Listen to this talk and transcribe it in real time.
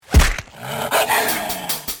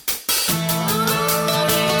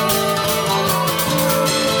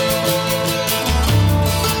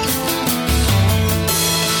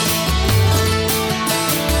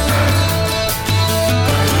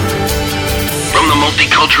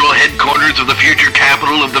multicultural headquarters of the future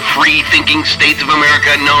capital of the free-thinking states of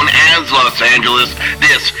America known as Los Angeles,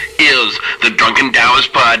 this is the Drunken Taoist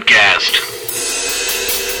Podcast.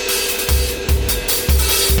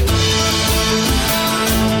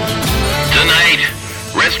 Tonight,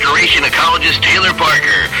 restoration ecologist Taylor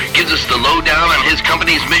Parker gives us the lowdown on his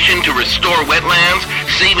company's mission to restore wetlands,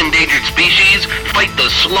 save endangered species, fight the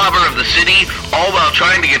slobber of the city, all while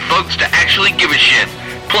trying to get folks to actually give a shit.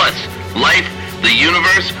 Plus, life, the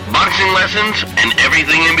universe, boxing lessons, and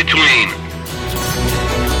everything in between.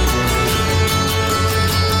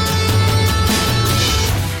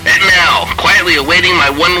 And now, quietly awaiting my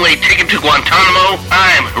one-way ticket to Guantanamo,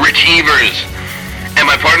 I'm Rich Evers. And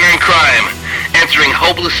my partner in crime, answering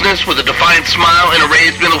hopelessness with a defiant smile and a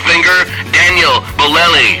raised middle finger, Daniel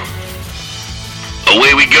Bolelli.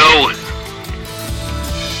 Away we go.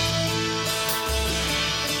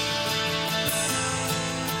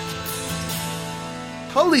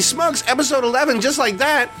 Holy smokes, episode 11, just like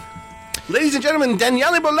that. Ladies and gentlemen,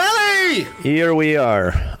 Daniele Bolelli! Here we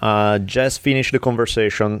are. Just finished the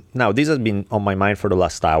conversation. Now, this has been on my mind for the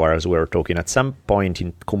last hour as we were talking. At some point,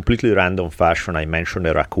 in completely random fashion, I mentioned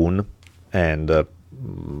a raccoon. And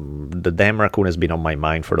the damn raccoon has been on my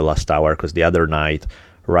mind for the last hour because the other night,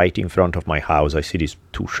 right in front of my house, I see these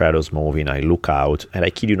two shadows moving. I look out, and I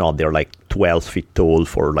kid you not, they're like 12 feet tall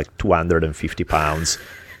for like 250 pounds.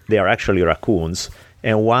 They are actually raccoons.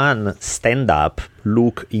 And one stand up,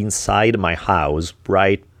 look inside my house,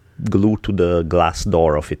 right glued to the glass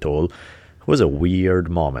door of it all. It was a weird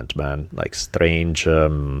moment, man. Like strange.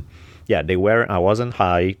 Yeah, I wasn't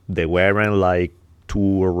high. They weren't like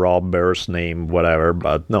two robbers named whatever,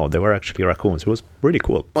 but no, they were actually raccoons. It was pretty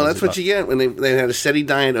cool. Well, that's what you get when they had a steady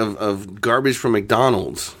diet of garbage from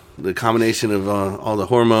McDonald's. The combination of all the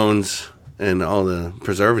hormones and all the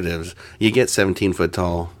preservatives, you get 17-foot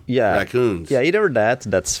tall raccoons. Yeah, either that's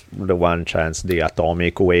the one chance, the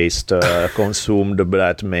atomic waste consumed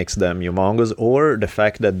that makes them humongous, or the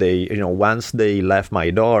fact that they, once they left my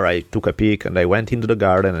door, I took a peek and I went into the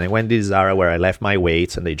garden and I went to this area where I left my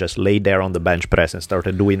weights and they just laid there on the bench press and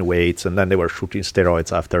started doing weights, and then they were shooting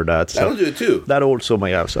steroids after that. That'll do it too. That also may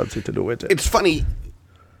have something to do with it. It's funny.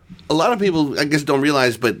 A lot of people, I guess, don't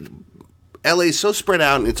realize, but LA is so spread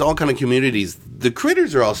out, and it's all kind of communities. The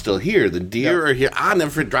critters are all still here. The deer are here. I never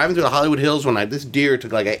forget driving through the Hollywood Hills when this deer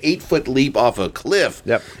took like an 8-foot leap off a cliff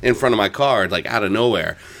in front of my car, like out of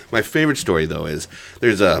nowhere. My favorite story, though, is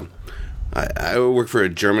I work for a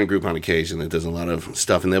German group on occasion that does a lot of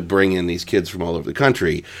stuff, and they'll bring in these kids from all over the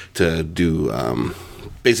country to do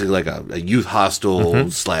basically like a youth hostel /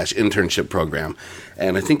 internship program.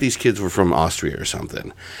 And I think these kids were from Austria or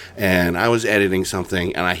something. And I was editing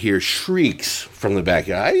something, and I hear shrieks from the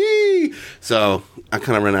backyard. Aye! So I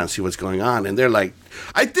kind of run out and see what's going on. And they're like,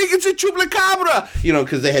 I think it's a chupacabra!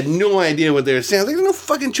 Because they had no idea what they were saying. I was like, there's no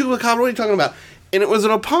fucking chupacabra. What are you talking about? And it was an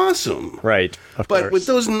opossum. Right. But with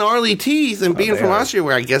those gnarly teeth and being from Austria,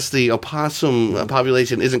 where I guess the opossum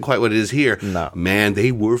population isn't quite what it is here, man,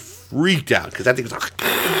 they were freaked out. Because that thing was like...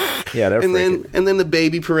 Yeah, they're freaking. And then the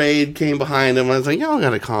baby parade came behind them. I was like, y'all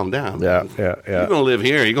got to calm down. Yeah. You're going to live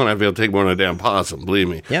here. You're going to have to be able to take more than a damn possum, believe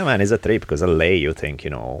me. Yeah, man, it's a trip because LA, you think,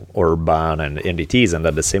 urban and it is. And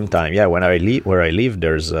at the same time, where I live,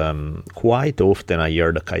 there's quite often I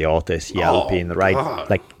hear the coyotes yelping, God.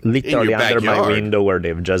 Like literally under my window where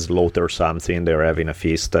they've just slaughtered something. They're having a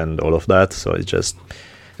feast and all of that. So it's just...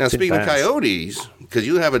 Now, speaking of coyotes, because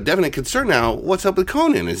you have a definite concern now, what's up with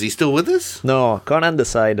Conan? Is he still with us? No, Conan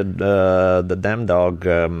decided the damn dog,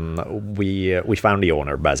 we found the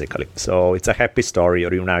owner, basically. So it's a happy story,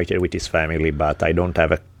 reunited with his family, but I don't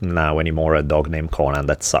have now anymore a dog named Conan.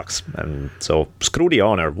 That sucks. And so screw the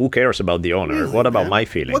owner. Who cares about the owner? Really, what about my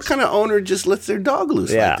feelings? What kind of owner just lets their dog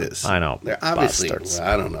loose like this? I know. They're obviously,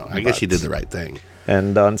 I don't know. I guess he did the right thing.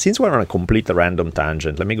 And since we're on a complete random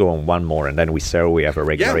tangent, let me go on one more, and then we have a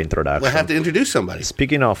regular introduction. We'll have to introduce somebody.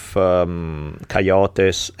 Speaking of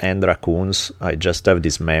coyotes and raccoons, I just have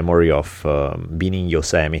this memory of being in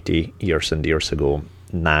Yosemite years and years ago.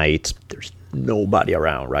 Night, there's nobody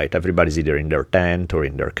around, right? Everybody's either in their tent or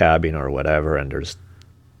in their cabin or whatever, and there's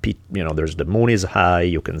the moon is high,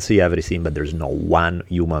 you can see everything, but there's no one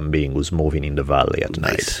human being who's moving in the valley at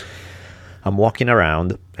night. I'm walking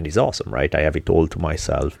around, and it's awesome, right? I have it all to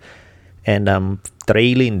myself. And I'm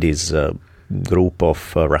trailing this group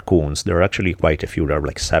of raccoons. There are actually quite a few. There are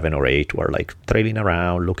like 7 or 8 who are like trailing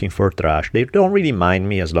around looking for trash. They don't really mind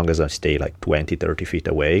me as long as I stay like 20, 30 feet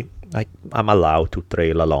away. I'm allowed to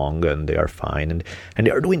trail along and they are fine. And they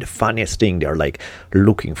are doing the funniest thing. They are like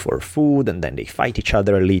looking for food and then they fight each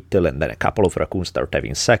other a little and then a couple of raccoons start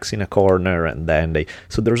having sex in a corner and then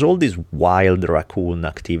so there's all this wild raccoon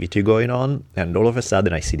activity going on, and all of a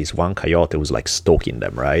sudden I see this one coyote who's like stalking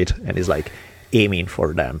them, right? And is like aiming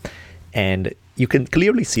for them. And you can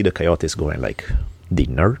clearly see the coyotes going like,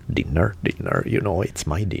 dinner, dinner, dinner, it's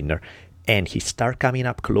my dinner. And he start coming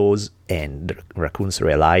up close, and the raccoons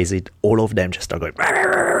realize it. All of them just start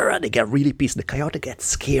going, they get really pissed. The coyote gets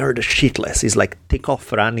scared shitless. He's like, take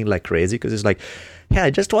off running like crazy, because he's like, yeah,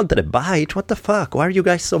 I just wanted a bite. What the fuck? Why are you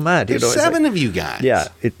guys so mad? There's 7 like, of you guys. Yeah,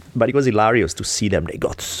 but it was hilarious to see them. They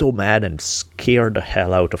got so mad and scared the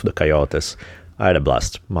hell out of the coyotes. I had a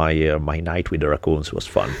blast. My night with the raccoons was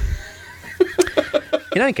fun.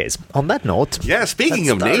 In any case, on that note... Yeah, speaking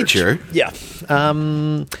of nature... Yeah.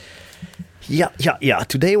 Yeah.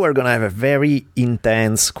 Today we're going to have a very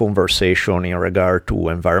intense conversation in regard to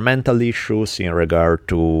environmental issues, in regard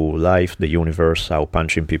to life, the universe, how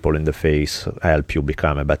punching people in the face help you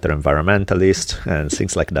become a better environmentalist, and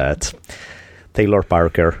things like that. Taylor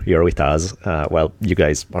Parker here with us. Well, you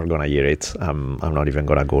guys are going to hear it. I'm not even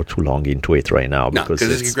going to go too long into it right now. Because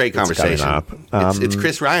it's a great conversation. It's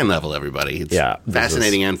Chris Ryan level, everybody. It's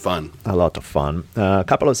fascinating and fun. A lot of fun. A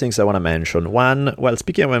couple of things I want to mention. One, well,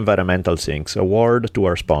 speaking of environmental things, a word to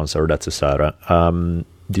our sponsor, that's Essara.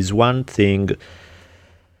 This one thing...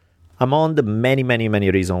 Among the many, many, many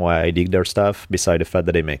reasons why I dig their stuff, beside the fact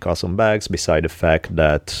that they make awesome bags, beside the fact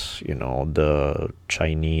that, the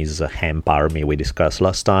Chinese hemp army we discussed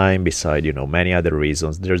last time, beside, many other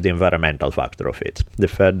reasons, there's the environmental factor of it. The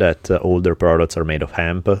fact that all their products are made of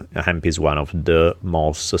hemp. Hemp is one of the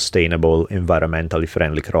most sustainable, environmentally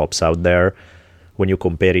friendly crops out there. When you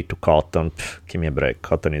compare it to cotton, give me a break.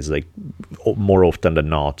 Cotton is like more often than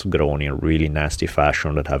not grown in really nasty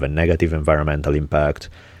fashion that have a negative environmental impact.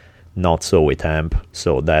 Not so with hemp,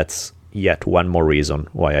 so that's yet one more reason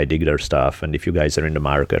why I dig their stuff. And if you guys are in the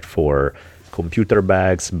market for computer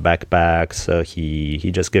bags, backpacks,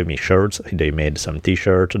 he just gave me shirts. They made some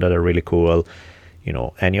t-shirts that are really cool.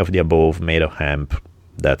 Any of the above made of hemp,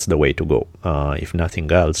 that's the way to go. If nothing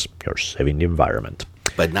else, you're saving the environment.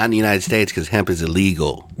 But not in the United States, because hemp is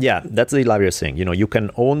illegal. Yeah, that's the hilarious thing. You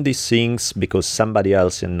can own these things because somebody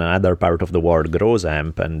else in another part of the world grows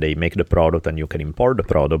hemp and they make the product and you can import the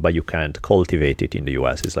product, but you can't cultivate it in the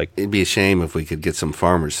US. It's like... It'd be a shame if we could get some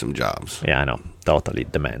farmers some jobs. Yeah, I know. Totally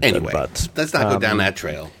demanded. Anyway, let's not go down that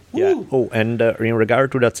trail. Yeah. Woo. Oh, and in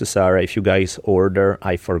regard to that, Essara, if you guys order,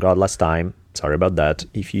 I forgot last time, sorry about that.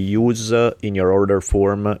 If you use in your order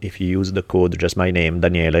form, if you use the code, just my name,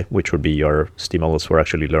 Daniele, which would be your stimulus for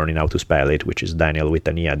actually learning how to spell it, which is Daniel with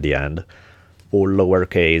an E at the end, all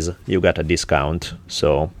lowercase, you got a discount.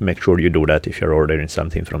 So make sure you do that if you're ordering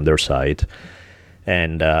something from their site.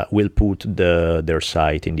 And we'll put their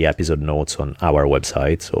site in the episode notes on our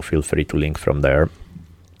website, so feel free to link from there.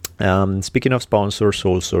 Speaking of sponsors,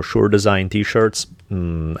 also Sure Design t-shirts.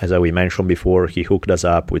 As we mentioned before, he hooked us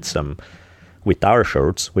up with our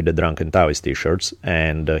shirts, with the Drunken Taoist t-shirts,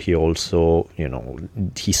 and he also,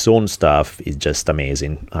 his own stuff is just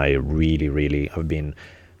amazing. I really have been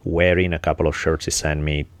wearing a couple of shirts he sent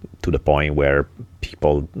me to the point where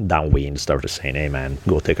people downwind started saying, hey man,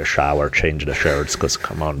 go take a shower, change the shirts, because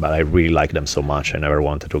come on, but I really like them so much I never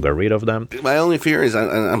wanted to get rid of them. My only fear is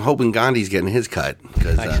I'm hoping Gandhi's getting his cut,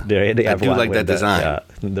 because I do like that design.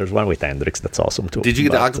 There's one with Hendrix that's awesome too. Did you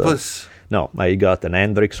get the octopus? No, I got an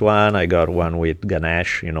Hendrix one. I got one with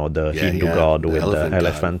Ganesh, the Hindu god with the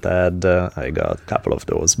elephant head. I got a couple of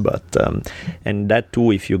those. But and that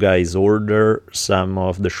too, if you guys order some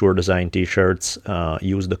of the Sure Design t-shirts,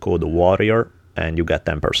 use the code WARRIOR and you get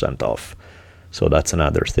 10% off. So that's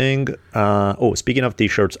another thing. Speaking of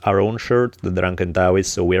t-shirts, our own shirt, the Drunken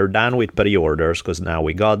Taoist. So we're done with pre-orders because now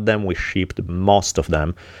we got them. We shipped most of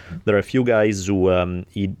them. There are a few guys who I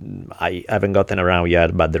haven't gotten around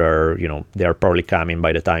yet, but they are probably coming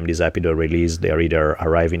by the time this episode release. They are either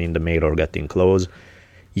arriving in the mail or getting close.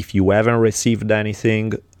 If you haven't received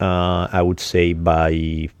anything, I would say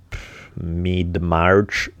by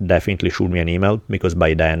mid-March, definitely shoot me an email, because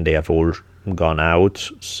by then they have all gone out.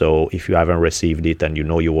 So if you haven't received it and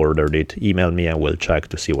you ordered it, email me and we'll check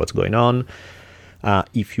to see what's going on.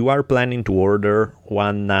 If you are planning to order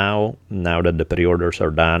one now that the pre-orders are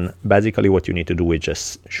done, basically what you need to do is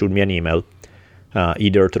just shoot me an email,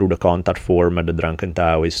 either through the contact form at the Drunken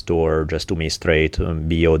Taoist or just to me straight,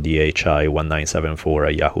 BODHI1974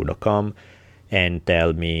 at yahoo.com. and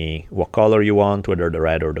tell me what color you want, whether the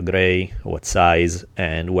red or the gray, what size,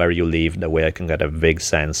 and where you live. That way I can get a vague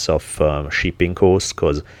sense of shipping costs,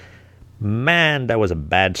 because, man, that was a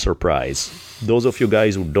bad surprise. Those of you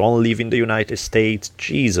guys who don't live in the United States,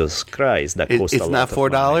 Jesus Christ, that costs a lot. It's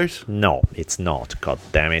not $4? No, it's not. God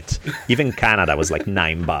damn it. Even Canada was like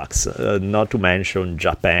 $9. Not to mention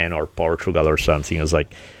Japan or Portugal or something. I was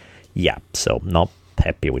like, yeah, so not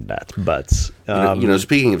happy with that. But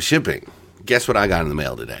speaking of shipping, guess what I got in the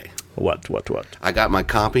mail today? What? I got my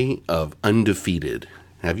copy of Undefeated.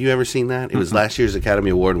 Have you ever seen that? It was last year's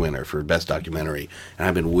Academy Award winner for Best Documentary, and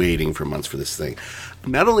I've been waiting for months for this thing.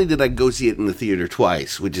 Not only did I go see it in the theater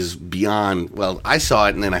twice, which is beyond, well, I saw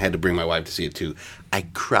it and then I had to bring my wife to see it too. I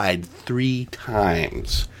cried 3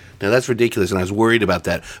 times. Now, that's ridiculous, and I was worried about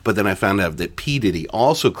that, but then I found out that P. Diddy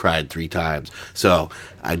also cried 3 times, so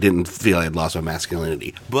I didn't feel I had lost my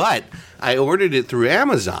masculinity. But I ordered it through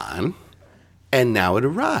Amazon, and now it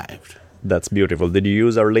arrived. That's beautiful. Did you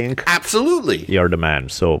use our link? Absolutely. You're the man.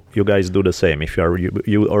 So you guys do the same. If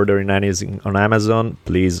you ordering anything on Amazon,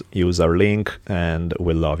 please use our link, and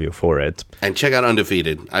we'll love you for it. And check out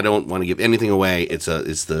Undefeated. I don't want to give anything away. It's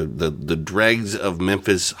the dregs of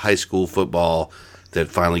Memphis high school football that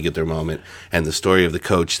finally get their moment, and the story of the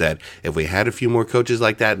coach that if we had a few more coaches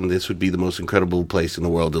like that, and this would be the most incredible place in the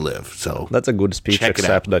world to live. So that's a good speech,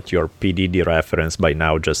 except that your PDD reference by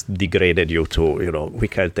now just degraded you to, we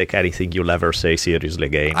can't take anything you'll ever say seriously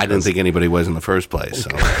again. I didn't think anybody was in the first place. So.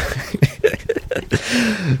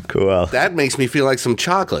 Cool. That makes me feel like some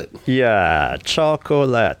chocolate. Yeah,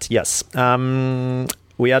 chocolate. Yes.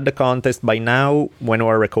 We had the contest by now. When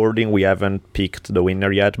we're recording, we haven't picked the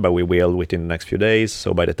winner yet, but we will within the next few days.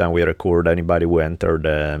 So by the time we record, anybody who entered,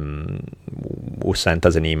 who sent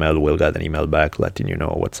us an email, will get an email back letting you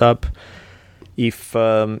know what's up. If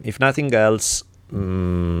nothing else,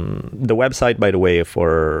 the website, by the way,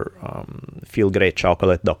 for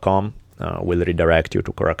feelgreatchocolate.com will redirect you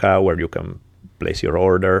to Curacao, where you can place your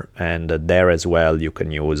order. And there as well, you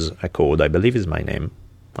can use a code, I believe is my name.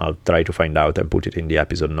 I'll try to find out and put it in the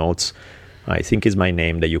episode notes. I think is my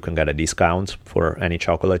name, that you can get a discount for any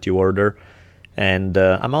chocolate you order. And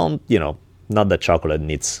amount, not that chocolate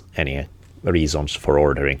needs any reasons for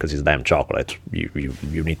ordering, because it's damn chocolate.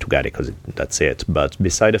 You need to get it because that's it. But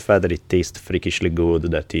beside the fact that it tastes freakishly good,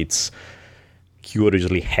 that it's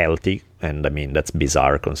curiously healthy, and I mean, that's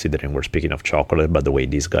bizarre considering we're speaking of chocolate, but the way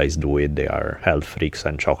these guys do it, they are health freaks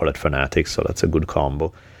and chocolate fanatics, so that's a good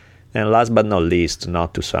combo. And last but not least,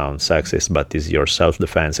 not to sound sexist, but is your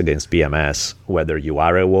self-defense against PMS, whether you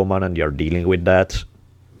are a woman and you're dealing with that,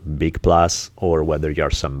 big plus, or whether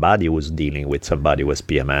you're somebody who's dealing with somebody with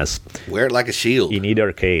PMS. Wear it like a shield. In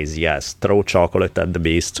either case, yes, throw chocolate at the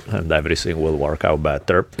beast and everything will work out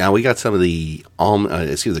better. Now, we got some of the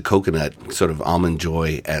the coconut, sort of Almond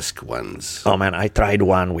Joy-esque ones. Oh, man, I tried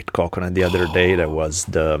one with coconut the other day. That was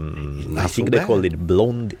I think they called it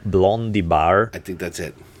Blondie Bar. I think that's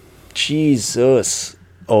it. Jesus.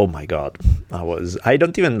 Oh my God. I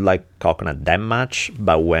don't even like coconut that much,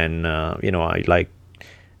 but when, I like,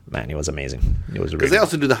 man, it was amazing. It was really. Because they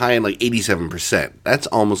also do the high end, like 87%. That's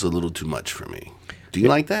almost a little too much for me. Do you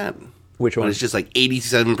like that? Which one? When it's just like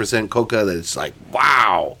 87% coca, that it's like,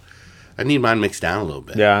 wow. I need mine mixed down a little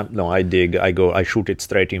bit. Yeah, no, I dig. I shoot it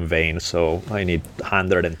straight in vein, so I need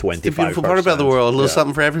 125%. It's the beautiful part about the world. A little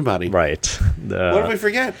something for everybody. Right. What did we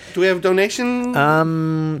forget? Do we have donation?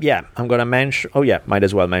 Yeah, I'm going to mention... Oh, yeah, might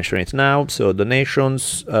as well mention it now. So,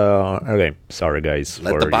 donations... okay, sorry, guys.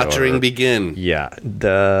 Let the botchering begin. Yeah.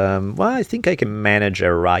 I think I can manage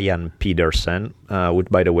a Ryan Peterson, which,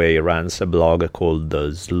 by the way, runs a blog called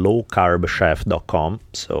slowcarbchef.com.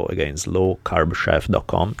 So, again,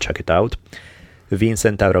 slowcarbchef.com. Check it out.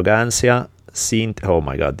 Vincent Arrogancia, oh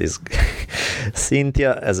my God, this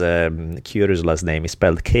Cynthia as a curious last name is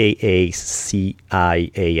spelled Kacian,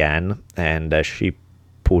 and she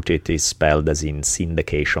put it is spelled as in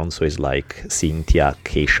syndication, so it's like Cynthia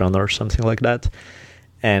Cation or something like that.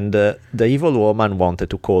 And the evil woman wanted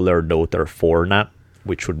to call her daughter Forna,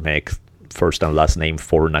 which would make first and last name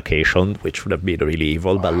Fornication, which would have been really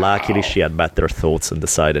evil, but luckily she had better thoughts and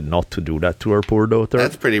decided not to do that to her poor daughter.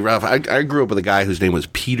 That's pretty rough. I grew up with a guy whose name was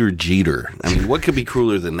Peter Jeter. I mean, what could be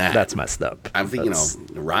crueler than that? That's messed up. I'm thinking,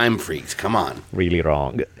 rhyme freaks, come on. Really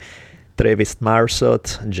wrong. Travis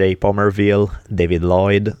Marsot, Jay Pomerville, David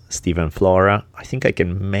Lloyd, Stephen Flora. I think I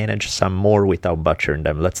can manage some more without butchering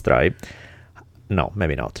them. Let's try. No,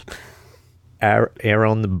 maybe not.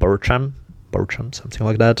 Aaron Burcham, something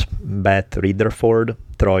like that. Beth Riderford,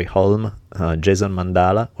 Troy Holm, Jason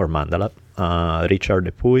Mandala, Richard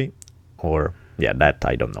Depuy, that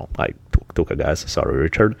I don't know. I took a guess. Sorry,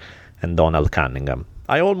 Richard. and Donald Cunningham.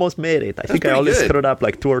 I almost made it. I think I only screwed up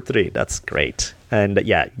like 2 or 3. That's great. And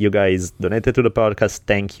yeah, you guys donated to the podcast.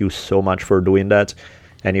 Thank you so much for doing that.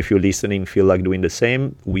 And if you're listening, feel like doing the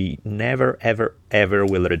same, we never, ever, ever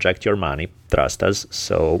will reject your money. Trust us.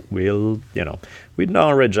 So we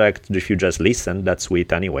don't reject if you just listen. That's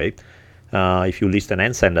sweet anyway. If you listen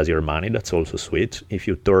and send us your money, that's also sweet. If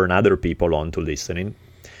you turn other people on to listening,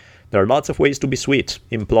 there are lots of ways to be sweet.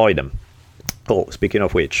 Employ them. Oh, speaking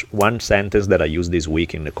of which, one sentence that I used this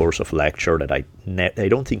week in the course of lecture that I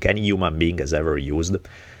don't think any human being has ever used.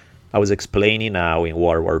 I was explaining how in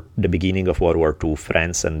the beginning of World War II,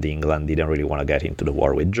 France and England didn't really want to get into the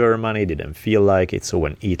war with Germany, didn't feel like it. So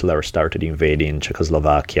when Hitler started invading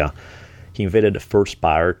Czechoslovakia, he invaded the first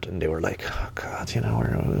part, and they were like, oh God,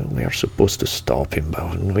 we are supposed to stop him,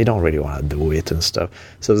 but we don't really want to do it and stuff.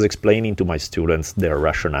 So I was explaining to my students their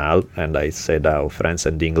rationale, and I said how France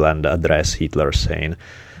and England address Hitler saying,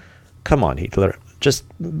 come on, Hitler, just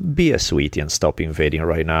be a sweetie and stop invading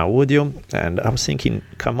right now, would you? And I was thinking,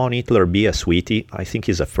 come on, Hitler, be a sweetie. I think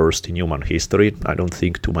it's a first in human history. I don't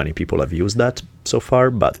think too many people have used that so far,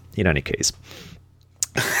 but in any case.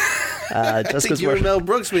 I think you and Mel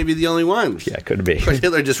Brooks may be the only ones. Yeah, could be. But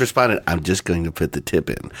Hitler just responded, I'm just going to put the tip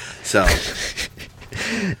in. So.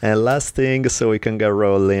 And last thing, so we can get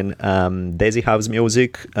rolling. Daisy House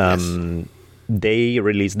Music. Yes. They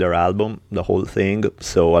released their album, the whole thing.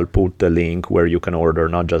 So I'll put the link where you can order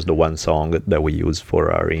not just the one song that we use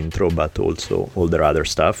for our intro, but also all their other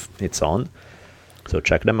stuff. It's on. So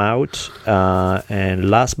check them out. And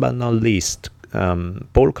last but not least,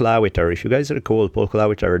 Paul Clawiter. If you guys recall, Paul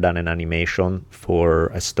Clawiter done an animation for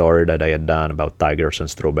a story that I had done about tigers and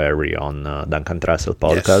strawberry on Duncan Trussell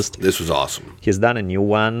podcast. Yes, this was awesome. He's done a new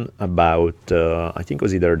one about, I think it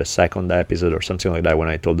was either the second episode or something like that, when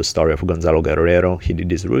I told the story of Gonzalo Guerrero. He did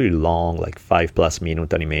this really long, like 5+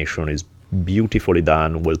 minute animation. It's beautifully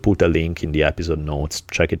done. We'll put a link in the episode notes.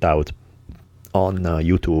 Check it out on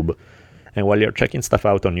YouTube. And while you're checking stuff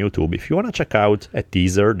out on YouTube, if you want to check out a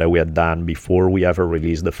teaser that we had done before we ever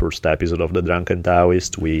released the first episode of The Drunken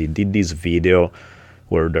Taoist, we did this video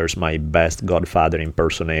where there's my best Godfather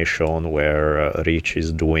impersonation, where Rich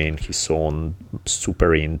is doing his own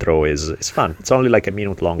super intro. It's fun. It's only like a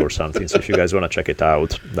minute long or something, so if you guys want to check it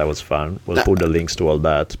out, that was fun. We'll put the links to all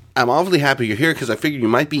that. I'm awfully happy you're here because I figured you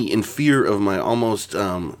might be in fear of my almost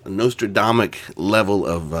Nostradamuc level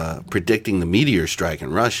of predicting the meteor strike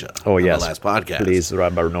in Russia. Oh, yes. The last podcast. Please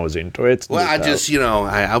rub our nose into it. Well,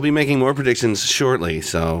 I'll be making more predictions shortly,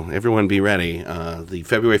 so everyone be ready. The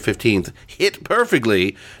February 15th hit perfectly.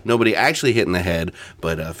 Nobody actually hit in the head,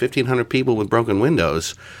 but 1,500 people with broken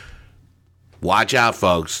windows. Watch out,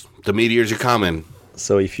 folks. The meteors are coming.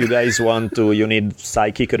 So if you guys you need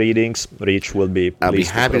psychic readings, Rich will be pleased. I'll be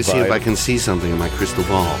happy to see if I can see something in my crystal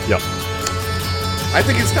ball. Yeah. I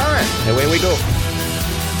think it's time. Away we go.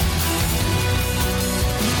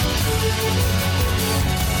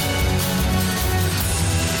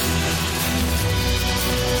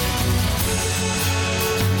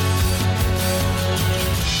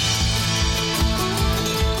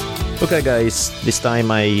 Okay, guys, this time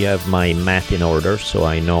I have my math in order, so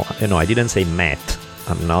I didn't say math.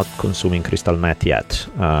 I'm not consuming crystal meth yet.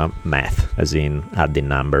 Math, as in adding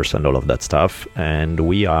numbers and all of that stuff. And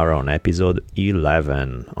we are on episode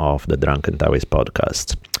 11 of the Drunken Taoist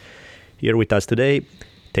podcast. Here with us today,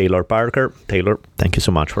 Taylor Parker. Taylor, thank you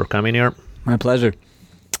so much for coming here. My pleasure.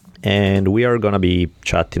 And we are going to be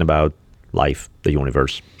chatting about life, the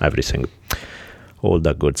universe, everything, all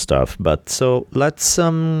that good stuff. But so let's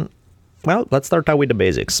start out with the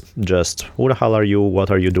basics. Just who the hell are you?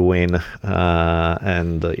 What are you doing?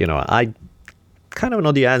 I kind of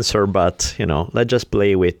know the answer, but, let's just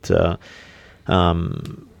play with the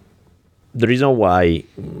reason why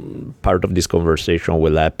part of this conversation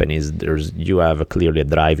will happen is you have clearly a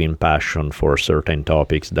driving passion for certain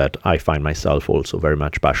topics that I find myself also very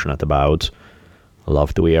much passionate about. I'd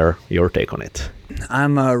love to hear your take on it.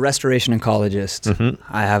 I'm a restoration ecologist. Mm-hmm.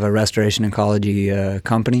 I have a restoration ecology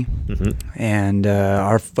company, mm-hmm. and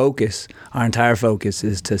our entire focus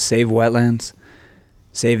is to save wetlands,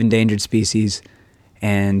 save endangered species,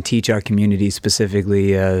 and teach our community,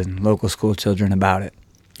 specifically local school children, about it.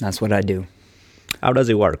 That's what I do. How does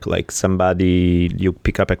it work? Like you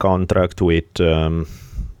pick up a contract with,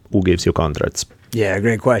 who gives you contracts? Yeah,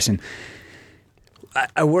 great question.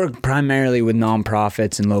 I work primarily with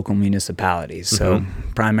nonprofits and local municipalities. So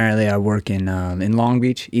mm-hmm. primarily I work in Long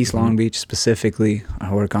Beach, East mm-hmm. Long Beach specifically.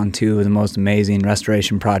 I work on 2 of the most amazing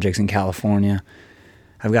restoration projects in California.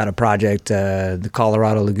 I've got a project, the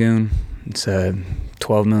Colorado Lagoon, It's a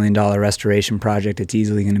 $12 million restoration project. It's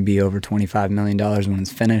easily going to be over $25 million when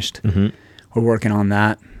it's finished. We're working on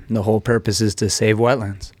that. The whole purpose is to save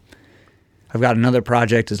wetlands. I've got another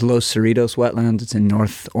project. It's Los Cerritos Wetlands. It's in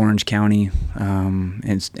North Orange County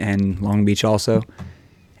and Long Beach also.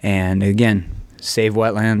 And again, save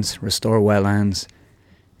wetlands, restore wetlands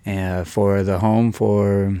for the home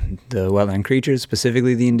for the wetland creatures,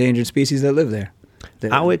 specifically the endangered species that live there.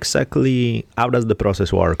 How does the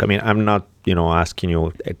process work? I mean, I'm not, asking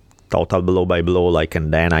you a total blow by blow, like,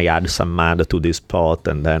 and then I add some mud to this pot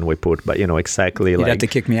and then we put, but exactly. You'd have to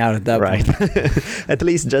kick me out at that right. point. At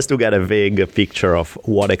least just to get a vague picture of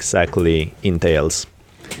what exactly entails.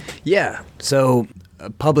 Yeah. So a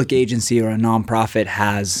public agency or a nonprofit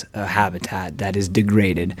has a habitat that is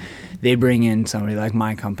degraded. They bring in somebody like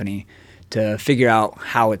my company to figure out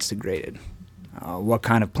how it's degraded. What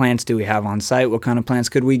kind of plants do we have on site? What kind of plants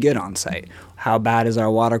could we get on site? How bad is our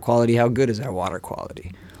water quality? How good is our water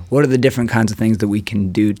quality? What are the different kinds of things that we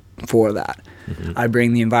can do for that? I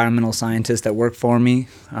bring the environmental scientists that work for me,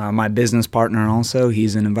 my business partner also,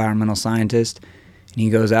 he's an environmental scientist, and he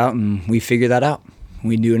goes out and we figure that out.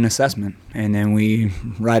 We do an assessment, and then we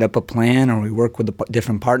write up a plan, or we work with the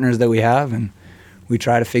different partners that we have, and we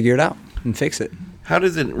try to figure it out and fix it. How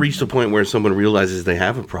does it reach the point where someone realizes they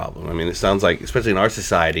have a problem? I mean, it sounds like, especially in our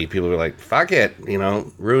society, people are like, fuck it,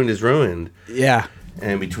 ruined is ruined. Yeah.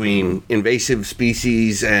 And between invasive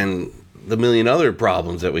species and the million other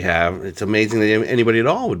problems that we have, it's amazing that anybody at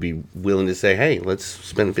all would be willing to say, hey, let's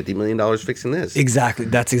spend $50 million fixing this. Exactly.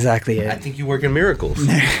 That's exactly it. I think you work in miracles.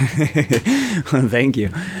 Well, thank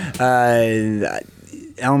you.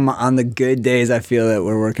 On the good days, I feel that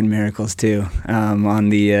we're working miracles too.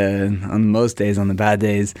 On most days, on the bad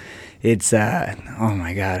days, it's, oh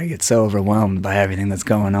my God, I get so overwhelmed by everything that's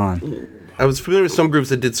going on. I was familiar with some groups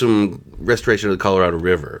that did some restoration of the Colorado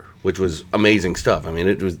River, which was amazing stuff. I mean,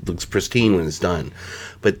 looks pristine when it's done.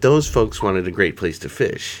 But those folks wanted a great place to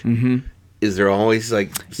fish. Mm-hmm. Is there always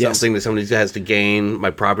something that somebody has to gain? My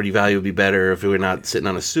property value would be better if we were not sitting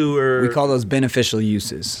on a sewer. We call those beneficial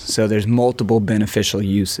uses. So there's multiple beneficial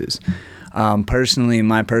uses. Personally,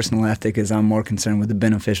 my personal ethic is I'm more concerned with the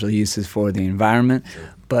beneficial uses for the environment,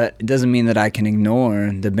 but it doesn't mean that I can ignore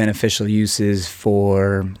the beneficial uses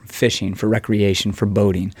for fishing, for recreation, for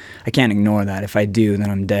boating. I can't ignore that. If I do, then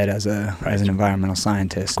I'm dead as an environmental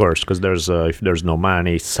scientist. Of course, because if there's no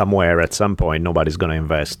money somewhere at some point, nobody's going to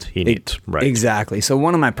invest in it. Right. Exactly. So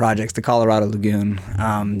one of my projects, the Colorado Lagoon,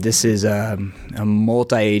 this is a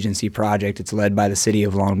multi-agency project. It's led by the city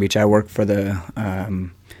of Long Beach. I work for the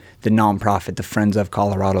nonprofit, the Friends of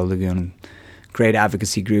Colorado Lagoon, great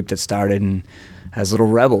advocacy group that started and as little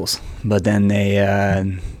rebels, but then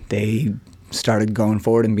they started going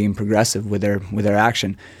forward and being progressive with their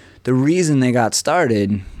action. The reason they got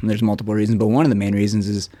started, and there's multiple reasons, but one of the main reasons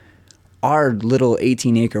is our little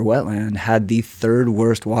 18-acre wetland had the third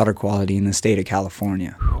worst water quality in the state of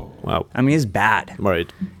California. Wow. I mean, it's bad.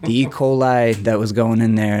 Right. The E. coli that was going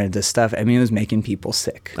in there, the stuff, I mean, it was making people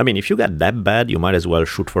sick. I mean, if you got that bad, you might as well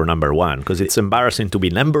shoot for number one, because it's embarrassing to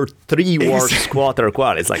be number 3 worst water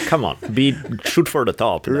quality. It's like, come on, shoot for the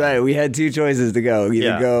top. Right. We had 2 choices to go.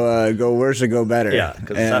 Either go worse or go better. Yeah,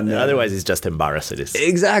 because otherwise it's just embarrassing.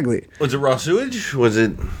 Exactly. Was it raw sewage? Was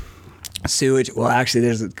it... Sewage? Well, actually,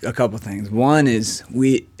 there's a couple things. One is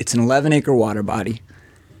it's an 11-acre water body.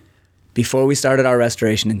 Before we started our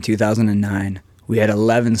restoration in 2009, we had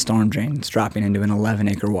 11 storm drains dropping into an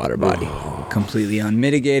 11-acre water body, completely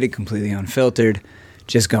unmitigated, completely unfiltered,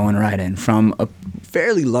 just going right in from a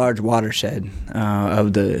fairly large watershed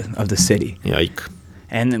of the city. Yike.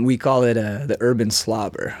 And then we call it the urban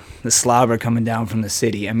slobber. The slobber coming down from the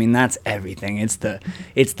city. I mean, that's everything. It's the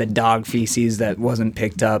dog feces that wasn't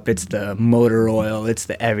picked up. It's the motor oil. It's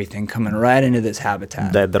the everything coming right into this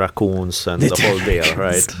habitat. Dead raccoons and the whole deal,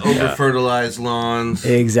 right? Over-fertilized lawns.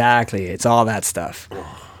 Exactly. It's all that stuff.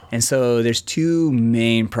 And so there's 2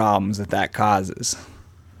 main problems that causes.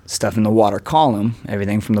 Stuff in the water column,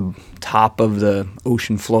 everything from the top of the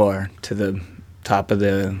ocean floor to the top of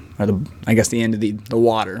the end of the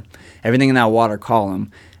water, everything in that water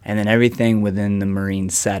column, and then everything within the marine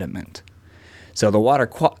sediment. So the water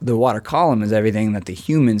column is everything that the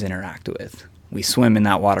humans interact with. We swim in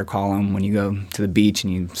that water column when you go to the beach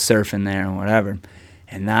and you surf in there or whatever,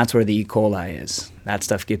 and that's where the E. coli is. That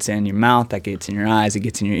stuff gets in your mouth, that gets in your eyes, it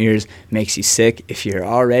gets in your ears, makes you sick. If you're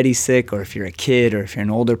already sick, or if you're a kid, or if you're an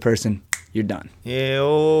older person, you're done.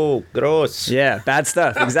 Ew, gross. Yeah, bad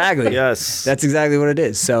stuff. Exactly. Yes. That's exactly what it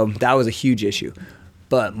is. So that was a huge issue.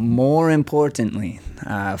 But more importantly,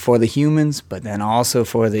 for the humans, but then also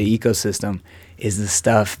for the ecosystem, is the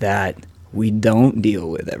stuff that we don't deal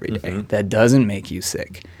with every day, that doesn't make you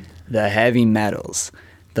sick. The heavy metals,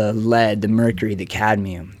 the lead, the mercury, the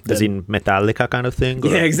cadmium. As in Metallica kind of thing? Or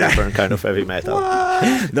Yeah, exactly. Different kind of heavy metal.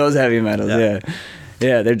 Those heavy metals,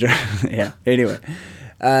 yeah, they're yeah. Anyway,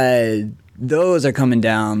 those are coming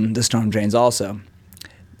down the storm drains also.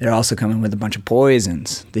 They're also coming with a bunch of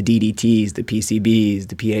poisons, the DDTs, the PCBs,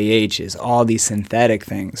 the PAHs, all these synthetic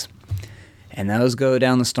things, and those go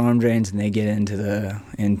down the storm drains and they get into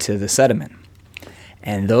the sediment.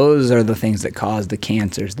 And those are the things that cause the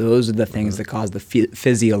cancers. Those are the things that cause the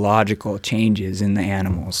physiological changes in the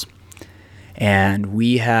animals. And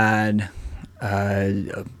we had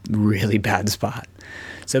a really bad spot.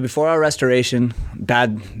 So before our restoration,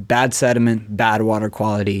 bad sediment, bad water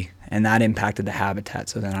quality, and that impacted the habitat.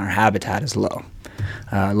 So then our habitat is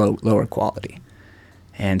lower quality.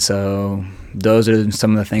 And so those are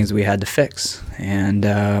some of the things we had to fix. And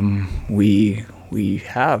we're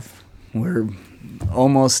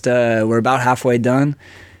almost we're about halfway done,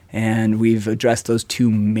 and we've addressed those two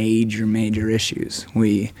major issues.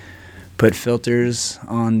 We put filters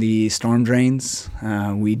on the storm drains.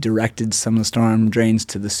 We directed some of the storm drains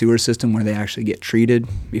to the sewer system where they actually get treated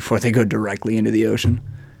before they go directly into the ocean.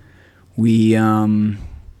 We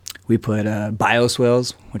put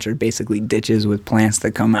bioswales, which are basically ditches with plants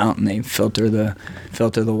that come out and they filter the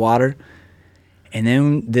water. And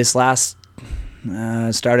then this last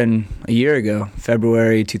starting a year ago,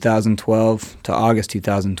 February 2012 to August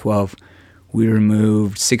 2012, we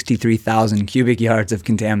removed 63,000 cubic yards of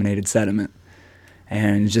contaminated sediment.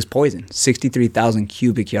 And it's just poison. 63,000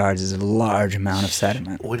 cubic yards is a large amount of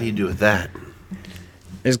sediment. What do you do with that?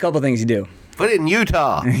 There's a couple things you do. Put it in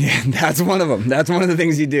Utah. Yeah, that's one of them. That's one of the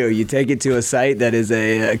things you do. You take it to a site that is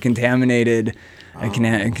a contaminated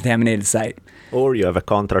site. Or you have a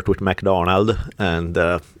contract with McDonald's and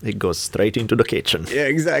it goes straight into the kitchen. Yeah,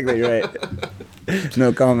 exactly right.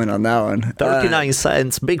 No comment on that one. 39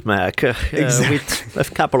 cents Big Mac with a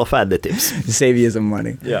couple of additives. Save you some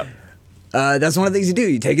money. Yeah. That's one of the things you do.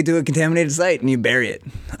 You take it to a contaminated site and you bury it.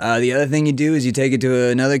 The other thing you do is you take it to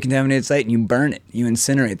another contaminated site and you burn it. You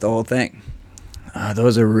incinerate the whole thing.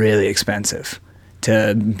 Those are really expensive.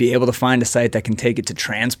 To be able to find a site that can take it to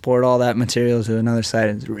transport all that material to another site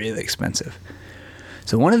is really expensive.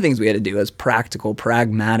 So one of the things we had to do as practical,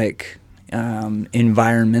 pragmatic,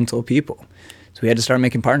 environmental people, so we had to start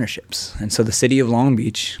making partnerships. And so the city of Long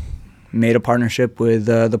Beach made a partnership with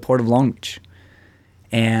the Port of Long Beach.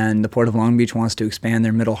 And the Port of Long Beach wants to expand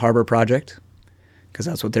their Middle Harbor project because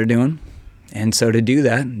that's what they're doing. And so to do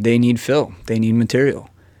that, they need fill. They need material.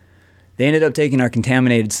 They ended up taking our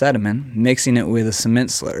contaminated sediment, mixing it with a cement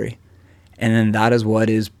slurry, and then that is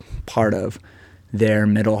what is part of their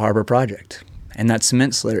Middle Harbor project. And that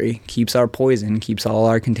cement slurry keeps our poison, keeps all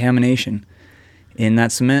our contamination in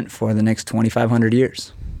that cement for the next 2,500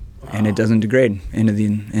 years. Wow. And it doesn't degrade into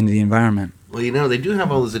the environment. Well, you know, they do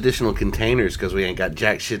have all those additional containers because we ain't got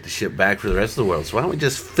jack shit to ship back for the rest of the world. So why don't we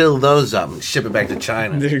just fill those up and ship it back to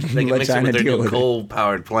China? They can mix it with their new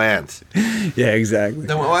coal-powered plants. Yeah, exactly.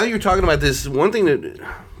 Now, while you're talking about this,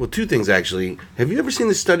 two things actually. Have you ever seen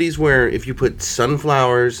the studies where if you put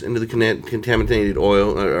sunflowers into the contaminated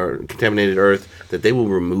oil or contaminated earth, that they will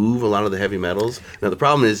remove a lot of the heavy metals? Now, the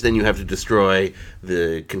problem is then you have to destroy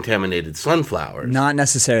the contaminated sunflowers. Not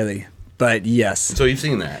necessarily. But yes. So you've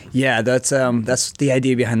seen that? Yeah, that's the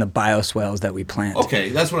idea behind the bioswales that we plant. Okay,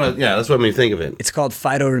 that's what made me think of it. It's called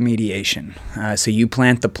phytoremediation. So you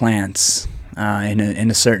plant the plants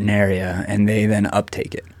in a certain area, and they then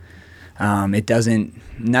uptake it. It doesn't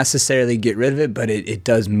necessarily get rid of it, but it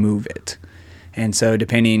does move it. And so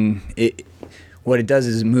what it does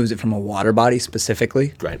is it moves it from a water body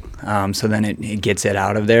specifically. Right. So then it gets it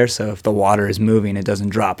out of there. So if the water is moving, it doesn't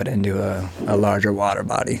drop it into a larger water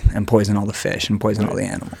body and poison all the fish and poison all the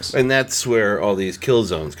animals. And that's where all these kill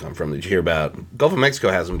zones come from that you hear about. Gulf of Mexico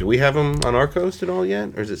has them. Do we have them on our coast at all yet?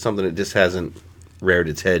 Or is it something that just hasn't reared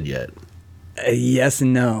its head yet? Yes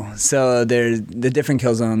and no. So there's the different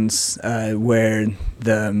kill zones where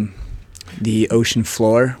the ocean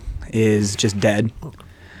floor is just dead.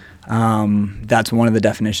 That's one of the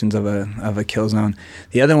definitions of a kill zone.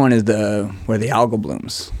 The other one is where the algal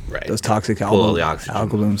blooms, right. Those toxic algal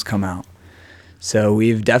blooms come out. So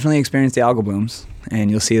we've definitely experienced the algal blooms,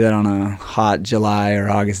 and you'll see that on a hot July or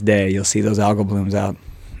August day. You'll see those algal blooms out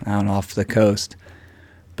off the coast.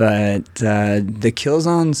 But the kill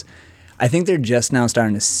zones, I think they're just now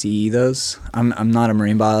starting to see those. I'm not a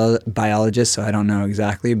marine biologist, so I don't know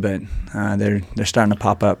exactly, but they're starting to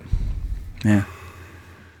pop up. Yeah.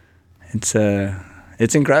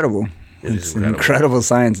 It's incredible. It's incredible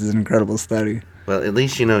science. It's an incredible study. Well, at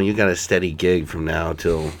least you know you got a steady gig from now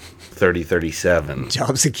till 3037.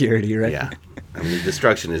 Job security, right? Yeah. I mean, the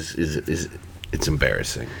destruction is it's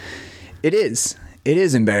embarrassing. It is. It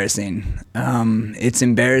is embarrassing. It's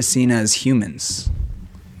embarrassing as humans,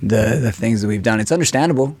 the things that we've done. It's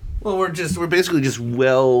understandable. Well, we're basically just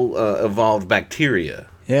evolved bacteria.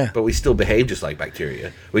 Yeah. But we still behave just like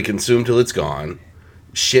bacteria. We consume till it's gone,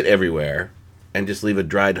 shit everywhere, and just leave a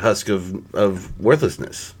dried husk of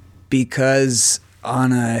worthlessness. Because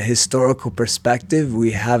on a historical perspective,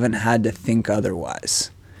 we haven't had to think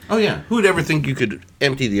otherwise. Oh, yeah. Who would ever think you could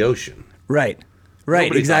empty the ocean? Right,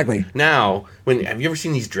 Nobody exactly. thought. Now, have you ever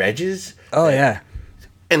seen these dredges? Oh, yeah.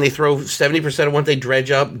 And they throw 70% of what they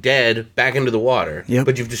dredge up dead back into the water. Yep.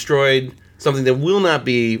 But you've destroyed something that will not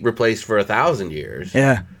be replaced for 1,000 years.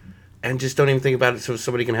 Yeah. And just don't even think about it so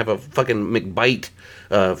somebody can have a fucking McBite,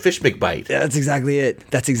 fish McBite. Yeah, that's exactly it.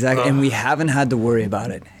 And we haven't had to worry about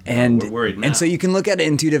it. And we're worried now. And so you can look at it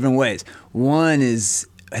in two different ways. One is,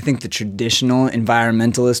 I think, the traditional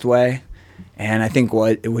environmentalist way. And I think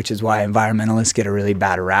which is why environmentalists get a really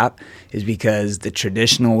bad rap, is because the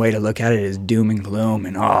traditional way to look at it is doom and gloom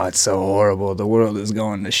and, oh, it's so horrible, the world is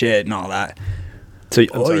going to shit and all that. So,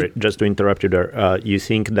 sorry, just to interrupt you there, you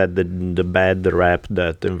think that the bad rap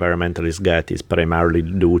that environmentalists get is primarily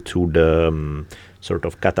due to the sort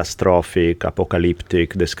of catastrophic,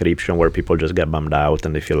 apocalyptic description where people just get bummed out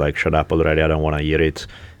and they feel like, shut up already, I don't want to hear it.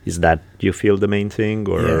 Is that, you feel, the main thing?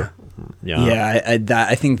 Or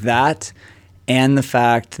I think that, and the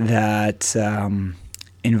fact that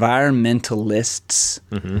environmentalists,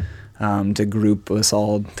 to group us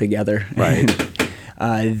all together, right.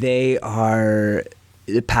 They are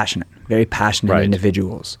passionate, very passionate right.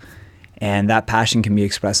 individuals, and that passion can be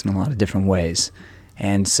expressed in a lot of different ways.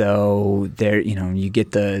 And so there, you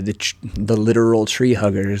get the literal tree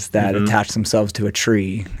huggers that attach themselves to a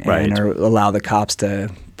tree and allow the cops to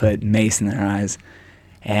put mace in their eyes.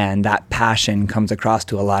 And that passion comes across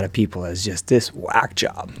to a lot of people as just this whack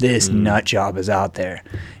job, this nut job is out there,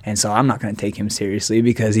 and so I'm not going to take him seriously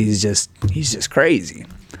because he's just crazy.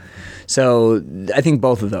 So I think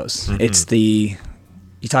both of those. It's you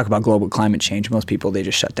talk about global climate change. Most people, they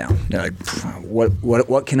just shut down. They're like,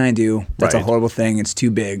 what can I do? That's a horrible thing. It's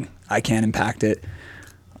too big. I can't impact it.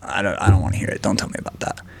 I don't want to hear it. Don't tell me about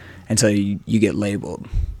that. And so you get labeled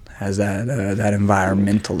as that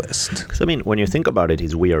environmentalist. Because, I mean, when you think about it,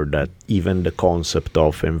 it's weird that even the concept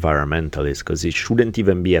of environmentalist, because it shouldn't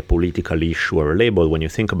even be a political issue or label. When you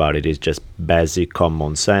think about it, it's just basic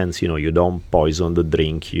common sense. You don't poison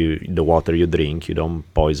the water you drink. You don't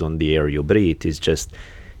poison the air you breathe. It's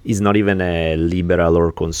not even a liberal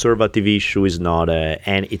or conservative issue.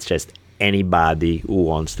 It's just anybody who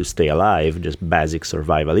wants to stay alive, just basic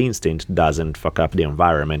survival instinct, doesn't fuck up the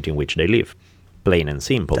environment in which they live. Plain and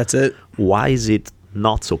simple. That's it. Why is it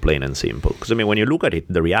not so plain and simple? Because, I mean, when you look at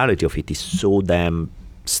it, the reality of it is so damn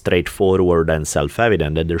straightforward and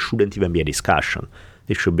self-evident that there shouldn't even be a discussion.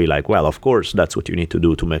 It should be like, well, of course, that's what you need to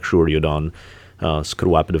do to make sure you don't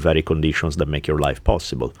screw up the very conditions that make your life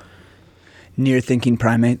possible. Near-thinking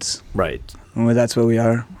primates. Right. Well, that's what we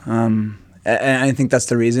are. And I think that's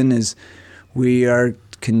the reason is we are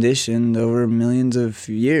conditioned over millions of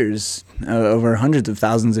years, over hundreds of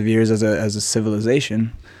thousands of years as a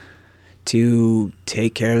civilization to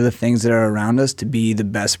take care of the things that are around us, to be the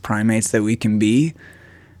best primates that we can be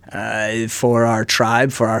for our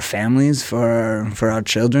tribe, for our families, for our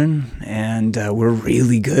children. And we're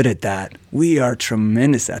really good at that. We are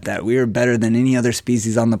tremendous at that. We are better than any other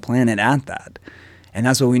species on the planet at that. And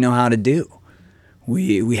that's what we know how to do.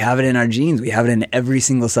 We have it in our genes. We have it in every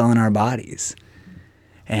single cell in our bodies.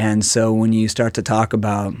 And so when you start to talk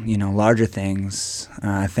about, larger things,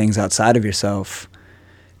 things outside of yourself,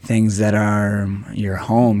 things that are your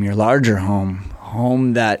home, your larger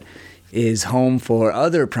home that is home for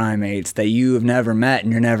other primates that you have never met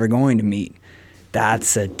and you're never going to meet,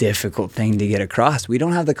 that's a difficult thing to get across. We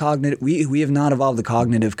don't have we have not evolved the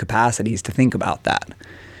cognitive capacities to think about that,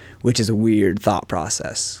 which is a weird thought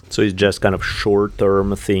process. So it's just kind of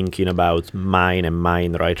short-term thinking about mine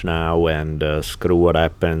right now and screw what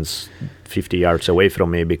happens 50 yards away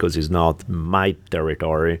from me because it's not my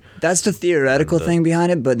territory. That's the theoretical thing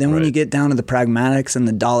behind it, but then when you get down to the pragmatics and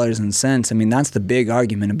the dollars and cents, I mean, that's the big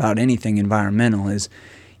argument about anything environmental is,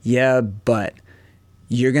 but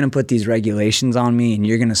you're going to put these regulations on me and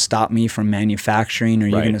you're going to stop me from manufacturing or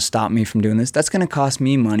you're going to stop me from doing this. That's going to cost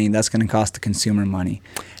me money. That's going to cost the consumer money.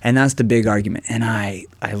 And that's the big argument. And I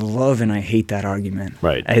love and I hate that argument.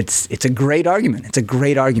 Right. It's a great argument. It's a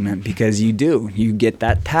great argument because you get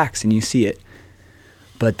that tax and you see it.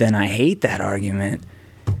 But then I hate that argument.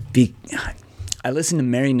 I listened to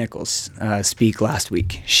Mary Nichols speak last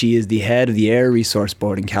week. She is the head of the Air Resource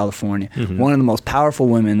Board in California, one of the most powerful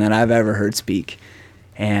women that I've ever heard speak.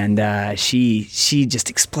 And she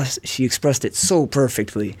expressed it so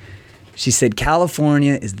perfectly. She said,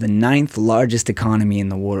 California is the 9th largest economy in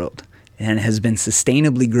the world and has been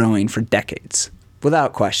sustainably growing for decades,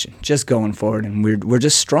 without question, just going forward, and we're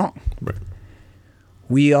just strong. Right.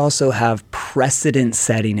 We also have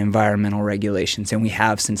precedent-setting environmental regulations, and we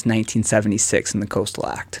have since 1976 in the Coastal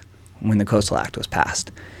Act, when the Coastal Act was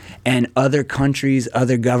passed. And other countries,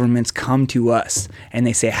 other governments come to us, and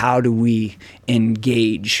they say, how do we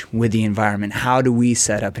engage with the environment? How do we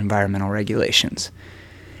set up environmental regulations?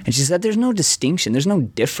 And she said, there's no distinction. There's no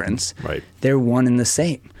difference. Right. They're one and the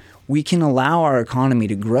same. We can allow our economy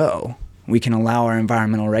to grow. We can allow our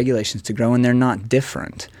environmental regulations to grow, and they're not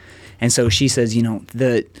different. And so she says,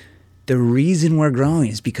 the reason we're growing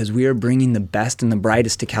is because we are bringing the best and the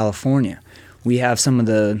brightest to California. We have some of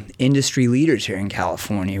the industry leaders here in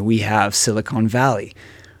California. We have Silicon Valley.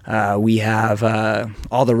 We have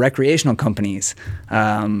all the recreational companies,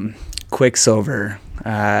 Quicksilver,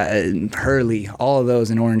 Hurley, all of those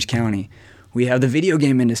in Orange County. We have the video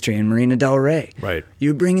game industry in Marina Del Rey. Right.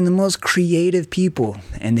 You're bringing the most creative people,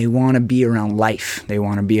 and they want to be around life. They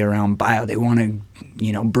want to be around bio. They want to,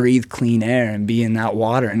 breathe clean air and be in that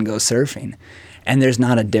water and go surfing. And there's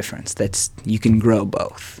not a difference. You can grow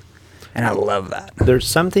both. And I love that. There's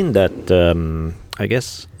something that I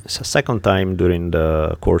guess it's a second time during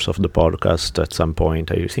the course of the podcast at some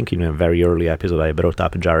point. I think in a very early episode I brought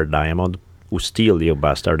up Jared Diamond, who still, you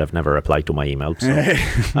bastard, have never replied to my email, so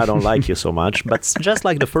I don't like you so much. But just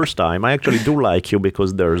like the first time, I actually do like you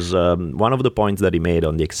because there's one of the points that he made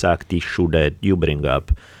on the exact issue that you bring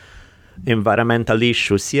up. Environmental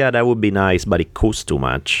issues, yeah, that would be nice, but it costs too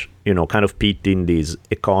much. Kind of pitting this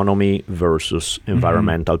economy versus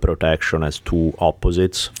environmental protection as two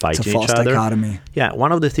opposites fighting each other. It's a false dichotomy. Yeah,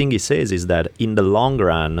 one of the things he says is that in the long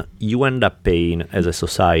run, you end up paying as a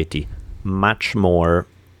society much more,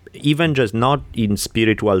 even just not in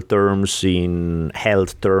spiritual terms, in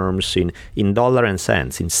health terms, in dollar and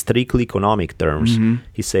cents, in strictly economic terms.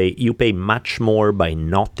 He say you pay much more by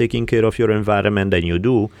not taking care of your environment than you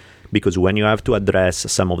do, because when you have to address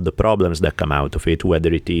some of the problems that come out of it,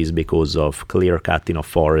 whether it is because of clear cutting of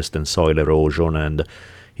forest and soil erosion and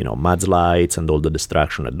mudslides and all the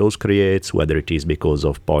destruction that those creates, whether it is because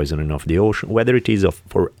of poisoning of the ocean, whether it is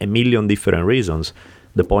for a million different reasons,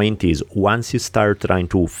 the point is once you start trying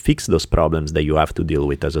to fix those problems that you have to deal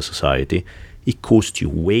with as a society, it costs you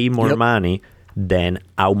way more money than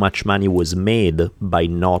how much money was made by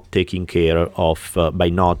not taking care of, by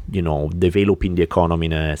not, developing the economy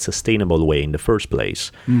in a sustainable way in the first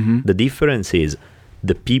place. The difference is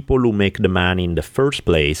the people who make the money in the first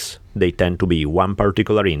place, they tend to be one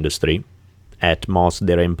particular industry, at most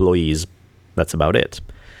their employees, that's about it.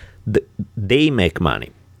 They make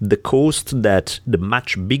money. The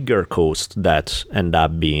much bigger cost that end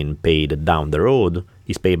up being paid down the road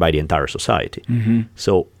is paid by the entire society.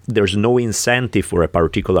 So there's no incentive for a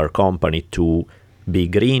particular company to be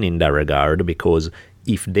green in that regard, because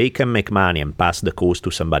if they can make money and pass the cost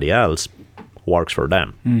to somebody else, works for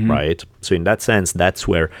them, right? So in that sense, that's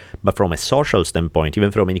where, but from a social standpoint,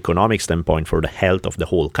 even from an economic standpoint, for the health of the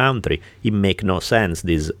whole country, it makes no sense,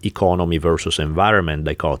 this economy versus environment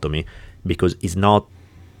dichotomy, because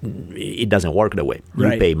it doesn't work that way.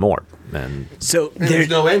 You pay more. And there's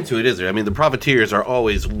no end to it, is there? I mean, the profiteers are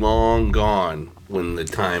always long gone when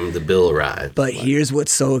the bill arrives. But here's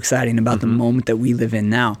what's so exciting about the moment that we live in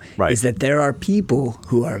now, is that there are people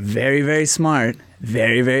who are very, very smart,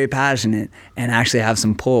 very, very passionate, and actually have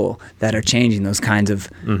some pull that are changing those kinds of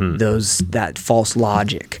that false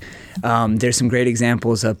logic. There's some great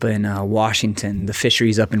examples up in Washington, the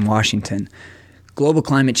fisheries up in Washington. Global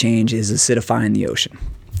climate change is acidifying the ocean.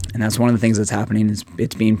 And that's one of the things that's happening.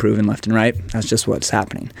 It's being proven left and right. That's just what's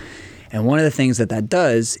happening. And one of the things that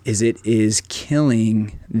does is it is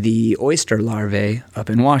killing the oyster larvae up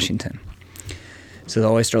in Washington. So the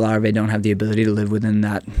oyster larvae don't have the ability to live within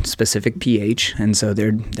that specific pH, and so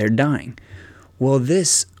they're dying. Well,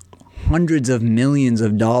 this hundreds of millions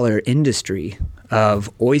of dollar industry of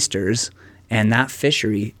oysters and that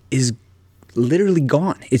fishery is literally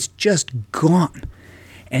gone. It's just gone.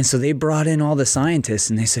 And so they brought in all the scientists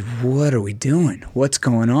and they said, what are we doing? What's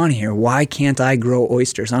going on here? Why can't I grow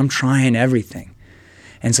oysters? I'm trying everything.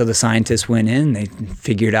 And so the scientists went in, they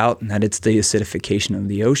figured out that it's the acidification of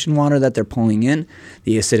the ocean water that they're pulling in.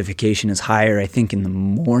 The acidification is higher, I think, in the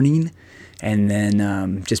morning. And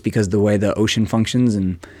then just because of the way the ocean functions,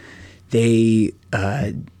 and they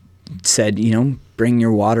said, bring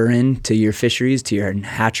your water in to your fisheries, to your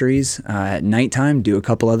hatcheries at nighttime, do a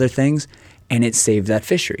couple other things, and it saved that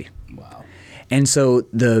fishery. Wow. And so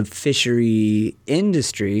the fishery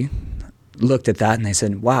industry looked at that and they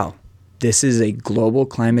said, wow, this is a global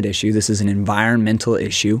climate issue. This is an environmental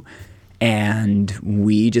issue. And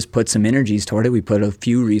we just put some energies toward it. We put a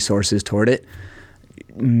few resources toward it,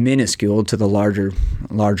 minuscule to the larger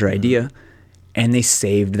idea. And they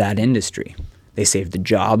saved that industry. They saved the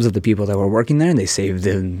jobs of the people that were working there. They saved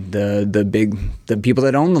the people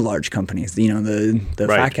that own the large companies. The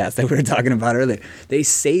fat cats that we were talking about earlier. They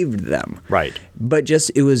saved them. Right. But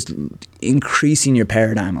it was increasing your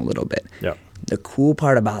paradigm a little bit. Yeah. The cool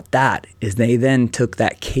part about that is they then took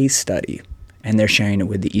that case study and they're sharing it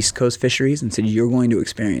with the East Coast fisheries and said, you're going to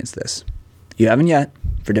experience this. You haven't yet,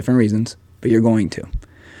 for different reasons, but you're going to.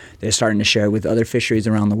 They're starting to share it with other fisheries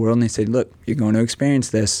around the world, and they said, look, you're going to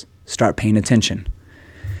experience this. Start paying attention.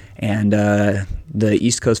 And the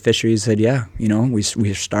East Coast fisheries said, yeah,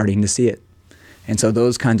 we're starting to see it. And so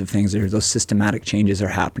those kinds of things, those systematic changes are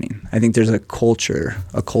happening. I think there's a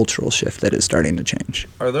cultural shift that is starting to change.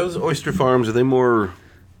 Are those oyster farms, are they more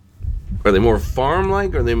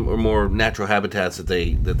farm-like, or are they more natural habitats that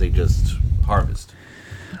they just harvest?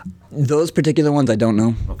 Those particular ones, I don't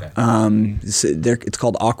know. Okay. It's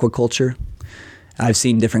called aquaculture. I've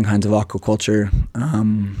seen different kinds of aquaculture.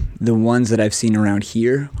 The ones that I've seen around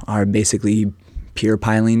here are basically pier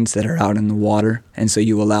pilings that are out in the water, and so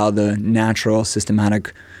you allow the natural,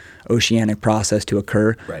 systematic, oceanic process to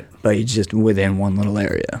occur, right, but it's just within one little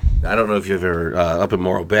area. I don't know if you've ever, up in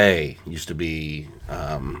Morro Bay, used to be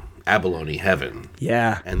abalone heaven.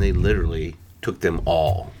 Yeah. And they literally took them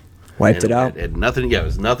all. Wiped it out? It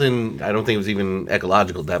was nothing, I don't think it was even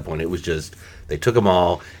ecological at that point. It was just, they took them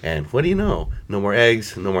all, and what do you know? No more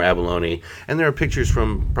eggs, no more abalone. And there are pictures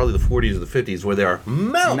from probably the 40s or the 50s where there are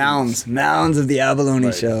mounds of the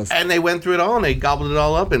abalone shells. And they went through it all, and they gobbled it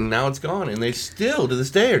all up, and now it's gone. And they still, to this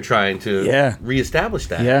day, are trying to reestablish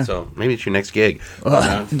that. Yeah. So maybe it's your next gig.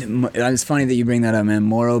 It's funny that you bring that up, man.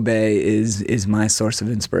 Morro Bay is my source of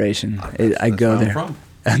inspiration. I go there. I'm from.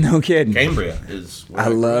 No kidding. Cambria is where I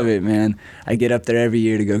love it, man. I get up there every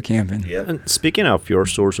year to go camping. Yep. And speaking of your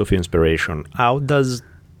source of inspiration, how did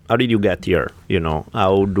you get here?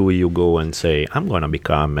 How do you go and say, I'm going to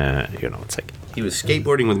become, it's like... He was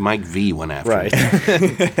skateboarding with Mike V one afternoon.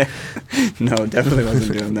 Right. No, definitely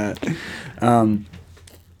wasn't doing that.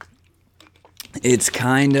 It's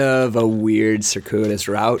kind of a weird, circuitous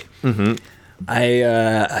route. Mm-hmm.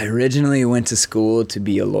 I originally went to school to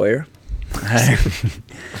be a lawyer.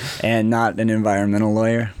 And not an environmental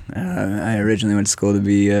lawyer. I originally went to school to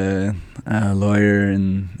be a lawyer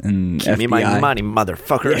and Give FBI. me my money,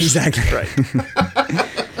 motherfuckers. Yeah, exactly. Right.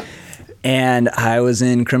 And I was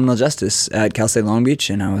in criminal justice at Cal State Long Beach,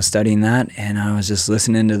 and I was studying that, and I was just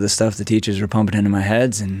listening to the stuff the teachers were pumping into my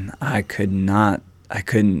heads, and I couldn't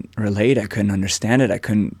relate, I couldn't understand it, I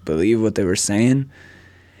couldn't believe what they were saying,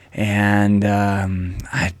 and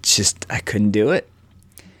I couldn't do it.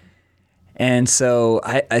 And so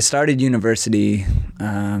I started university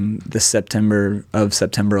September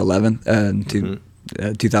 11th,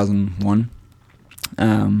 2001.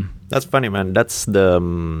 That's funny, man.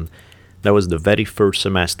 That was the very first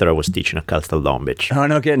semester I was teaching at Cal State Long Beach. Oh,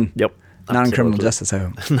 no kidding. Yep. Not in criminal justice, I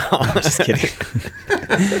hope. No, I'm just kidding.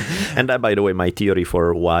 And that, by the way, my theory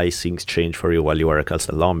for why things change for you while you were at Cal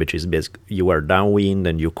State Long Beach is basically you were downwind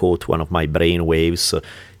and you caught one of my brain waves.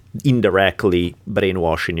 Indirectly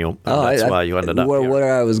brainwashing you. That's why you ended up here.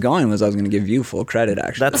 Where I was going was I was going to give you full credit,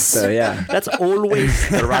 actually. That's always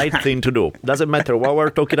the right thing to do. Doesn't matter what we're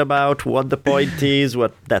talking about, what the point is,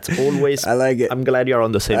 that's always... I like it. I'm glad you're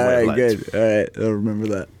on the same wavelength. All right, good. All right, I'll remember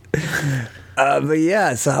that. But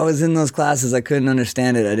yeah, so I was in those classes. I couldn't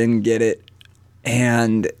understand it. I didn't get it.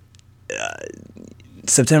 And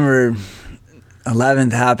September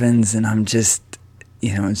 11th happens, and I'm just...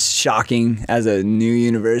 it's shocking as a new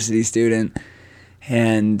university student.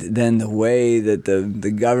 And then the way that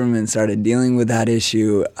the government started dealing with that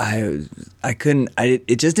issue,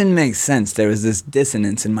 it just didn't make sense. There was this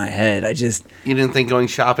dissonance in my head. You didn't think going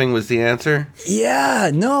shopping was the answer? Yeah,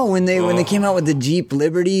 no, when they came out with the Jeep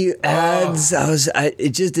Liberty ads,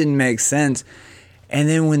 it just didn't make sense. And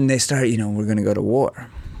then when they started, we're going to go to war.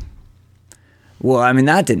 Well, I mean,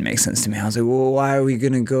 that didn't make sense to me. I was like, well, why are we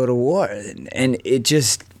going to go to war? And it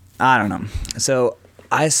just, I don't know. So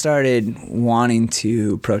I started wanting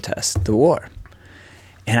to protest the war.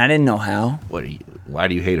 And I didn't know how. Why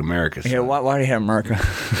do you hate America? Yeah, why do you hate America?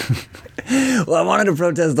 Well, I wanted to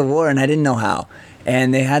protest the war, and I didn't know how.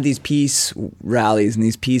 And they had these peace rallies and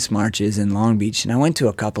these peace marches in Long Beach. And I went to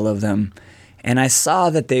a couple of them. And I saw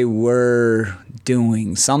that they were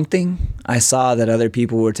doing something. I saw that other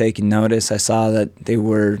people were taking notice. I saw that they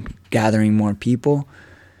were gathering more people.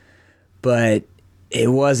 But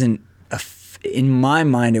it wasn't, in my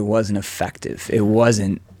mind, it wasn't effective. It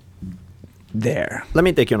wasn't there. Let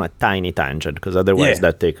me take you on a tiny tangent, because otherwise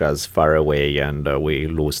that takes us far away and we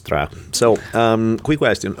lose track. So, quick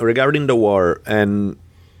question regarding the war, and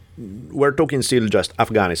we're talking still just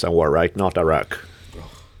Afghanistan war, right? Not Iraq.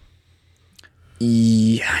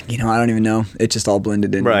 Yeah, I don't even know. It just all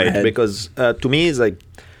blended in. Right, because to me, it's like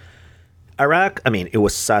Iraq, I mean, it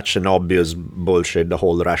was such an obvious bullshit. The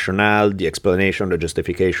whole rationale, the explanation, the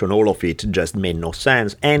justification, all of it just made no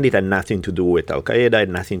sense. And it had nothing to do with Al-Qaeda, it had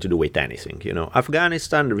nothing to do with anything.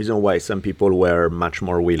 Afghanistan, the reason why some people were much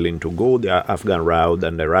more willing to go the Afghan route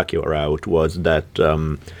than the Iraqi route was that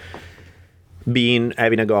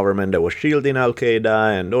having a government that was shielding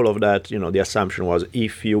Al-Qaeda and all of that, the assumption was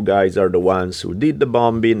if you guys are the ones who did the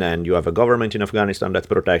bombing and you have a government in Afghanistan that's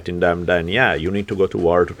protecting them, then you need to go to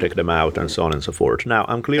war to take them out and so on and so forth. Now,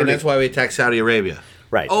 I'm clearly... And that's why we attacked Saudi Arabia.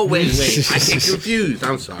 Right. Oh, wait. I get confused.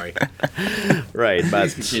 I'm sorry. Right,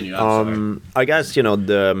 but... Continue. I'm sorry. I guess,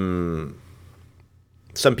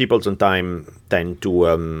 some people sometimes tend to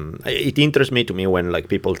it interests me when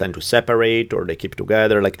people tend to separate or they keep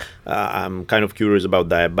together. I'm kind of curious about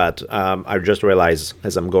that, but I just realized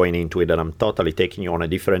as I'm going into it that I'm totally taking you on a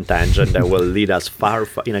different tangent that will lead us far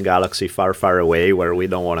in a galaxy far away where we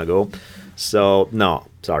don't want to go. So no,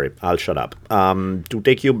 sorry, I'll shut up. To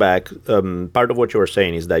take you back, part of what you were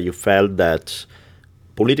saying is that you felt that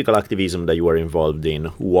political activism that you were involved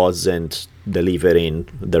in wasn't delivering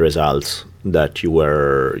the results that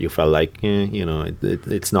you felt like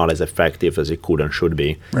it's not as effective as it could and should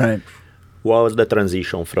be. Right. What was the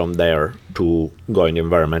transition from there to going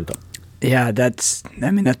environmental? Yeah, that's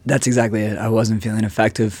exactly it. I wasn't feeling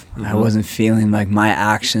effective. Mm-hmm. I wasn't feeling like my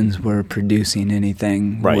actions were producing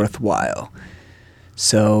anything worthwhile.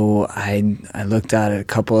 So I looked at a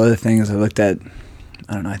couple other things. I looked at,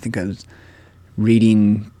 I think I was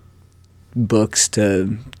reading books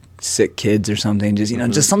to sick kids or something,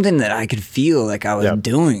 just something that I could feel like I was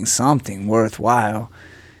doing something worthwhile.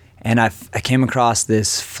 And I came across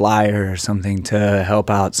this flyer or something to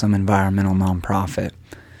help out some environmental nonprofit.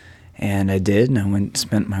 And I did, and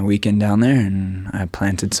spent my weekend down there, and I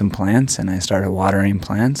planted some plants, and I started watering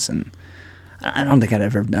plants, and I don't think I'd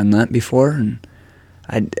ever done that before, and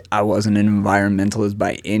I wasn't an environmentalist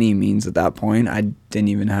by any means at that point. I didn't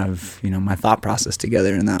even have, my thought process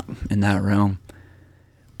together in that realm.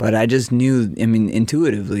 But I just knew,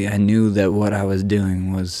 intuitively, I knew that what I was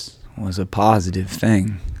doing was a positive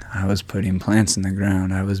thing. I was putting plants in the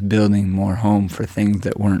ground. I was building more home for things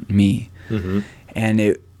that weren't me. Mm-hmm.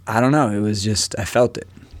 And I don't know, it was just, I felt it.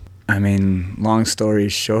 Long story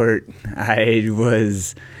short, I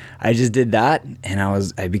just did that, and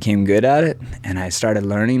I became good at it, and I started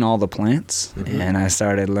learning all the plants, and I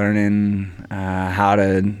started learning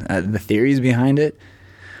the theories behind it.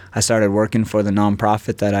 I started working for the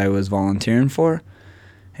nonprofit that I was volunteering for,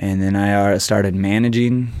 and then I started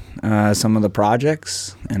managing some of the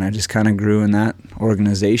projects, and I just kind of grew in that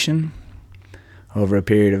organization over a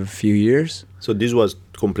period of a few years. So this was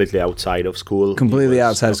completely outside of school? Completely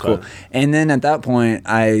outside of school. And then at that point,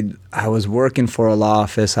 I was working for a law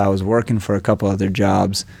office. I was working for a couple other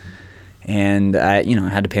jobs. And I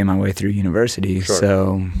had to pay my way through university. Sure.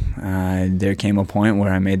 So there came a point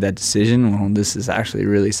where I made that decision. Well, this is actually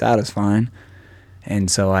really satisfying.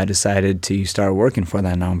 And so I decided to start working for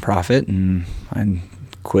that nonprofit, and I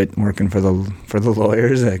quit working for the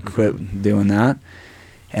lawyers. I quit doing that.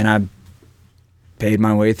 And I paid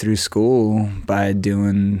my way through school by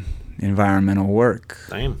doing environmental work.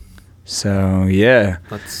 Damn. So, yeah.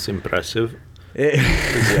 That's impressive.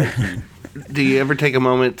 Do you ever take a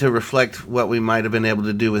moment to reflect what we might have been able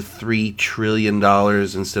to do with $3 trillion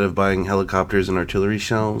instead of buying helicopters and artillery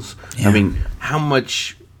shells? Yeah. How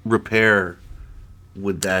much repair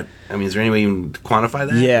would that... is there any way you can quantify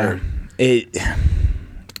that? Yeah.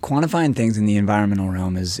 Quantifying things in the environmental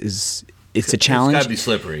realm is it's a challenge. It's got to be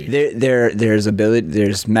slippery.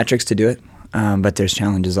 There's metrics to do it, but there's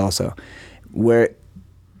challenges also. Where it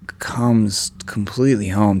comes completely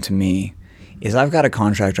home to me is I've got a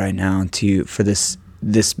contract right now for this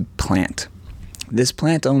plant. This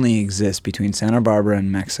plant only exists between Santa Barbara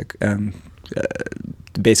and Mexico,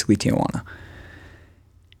 basically Tijuana.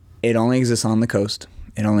 It only exists on the coast.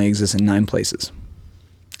 It only exists in 9 places.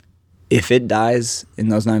 If it dies in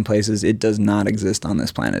those 9 places, it does not exist on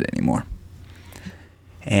this planet anymore.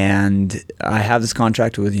 And I have this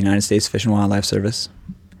contract with the United States Fish and Wildlife Service,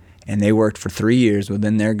 and they worked for 3 years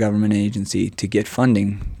within their government agency to get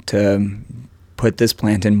funding to put this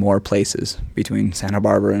plant in more places between Santa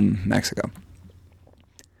Barbara and Mexico.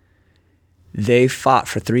 They fought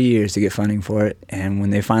for 3 years to get funding for it, and when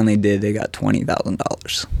they finally did, they got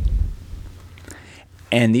 $20,000.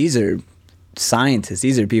 And these are scientists,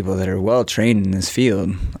 these are people that are well trained in this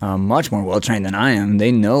field, much more well trained than I am.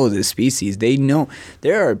 They know this species. They know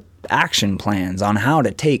there are action plans on how to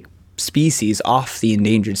take species off the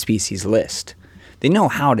endangered species list. They know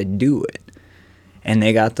how to do it. And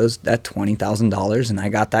they got that $20,000, and I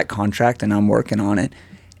got that contract, and I'm working on it.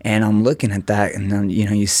 And I'm looking at that, and then,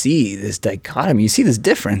 you see this dichotomy, you see this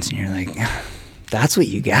difference, and you're like, that's what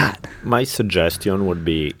you got. My suggestion would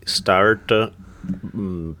be start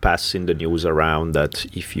passing the news around that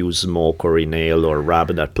if you smoke or inhale or rub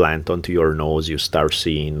that plant onto your nose, you start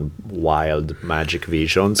seeing wild magic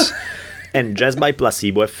visions. And just by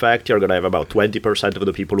placebo effect, you're going to have about 20% of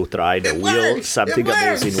the people who try that something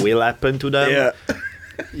amazing will happen to them. Yeah.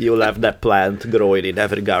 You'll have that plant growing in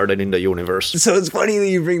every garden in the universe. So it's funny that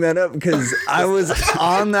you bring that up, because I was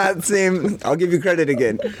on that same, I'll give you credit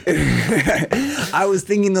again. I was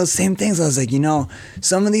thinking those same things. I was like,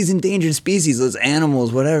 some of these endangered species, those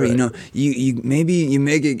animals, whatever, right. you maybe you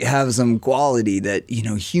make it have some quality that,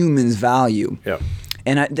 humans value. Yeah.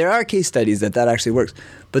 And there are case studies that actually works.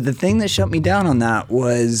 But the thing that shut me down on that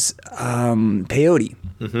was peyote.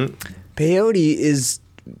 Mm-hmm. Peyote is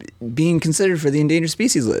being considered for the endangered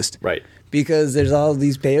species list. Right. Because there's all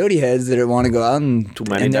these peyote heads that want to go out and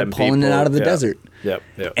they're pulling it out of the desert. Yep.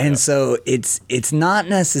 And so it's not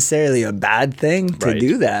necessarily a bad thing to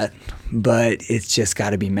do that, but it's just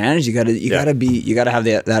got to be managed. You got to have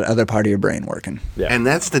that other part of your brain working. Yeah. And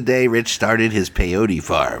that's the day Rich started his peyote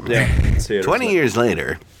farm. Yeah. 20 years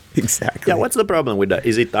later. Exactly. Yeah, what's the problem with that?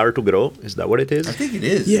 Is it hard to grow? Is that what it is? I think it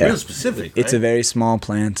is. Yeah. Real specific. It's right? a very small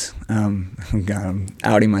plant. God, I'm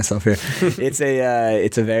outing myself here. It's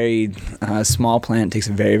a very small plant. It takes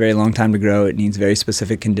a very, very long time to grow. It needs very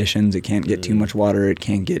specific conditions. It can't get too much water. It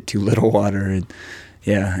can't get too little water.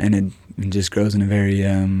 And it just grows in a very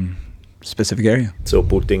specific area. So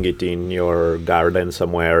putting it in your garden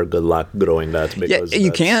somewhere, good luck growing that. Because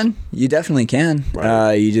you can. You definitely can.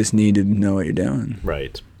 Right. You just need to know what you're doing.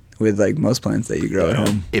 Right. With like most plants that you grow at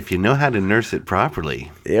home. If you know how to nurse it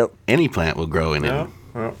properly, any plant will grow in it.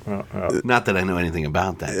 Not that I know anything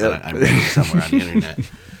about that, but I read it somewhere on the internet.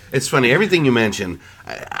 It's funny, everything you mentioned,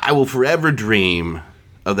 I will forever dream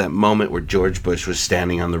of that moment where George Bush was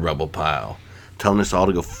standing on the rubble pile, telling us all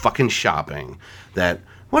to go fucking shopping.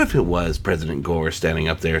 What if it was President Gore standing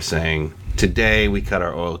up there saying, today we cut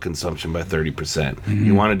our oil consumption by 30%. Mm-hmm.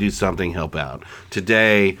 You want to do something, help out.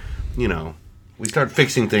 Today, we start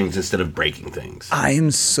fixing things instead of breaking things.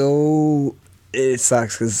 It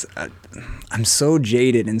sucks because I'm so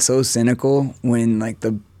jaded and so cynical when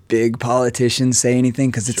the big politicians say anything,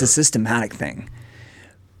 because it's a systematic thing.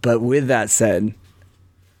 But with that said,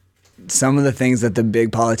 some of the things that the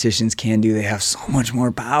big politicians can do, they have so much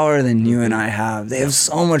more power than you and I have. They have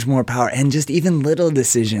so much more power. And just even little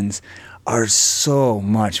decisions are so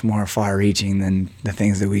much more far-reaching than the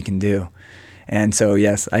things that we can do. And so,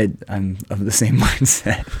 yes, I'm of the same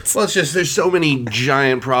mindset. Well, it's just there's so many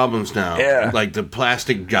giant problems now. Yeah. Like the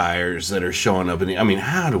plastic gyres that are showing up.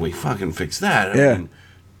 How do we fucking fix that? Yeah.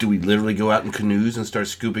 Do we literally go out in canoes and start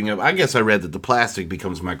scooping up? I guess I read that the plastic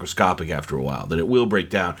becomes microscopic after a while, that it will break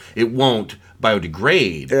down. It won't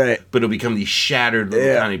biodegrade, right, but it'll become these shattered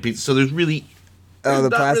little tiny pieces. So there's really the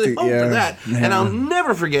plastic, really hope for that. Yeah. And I'll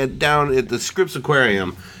never forget down at the Scripps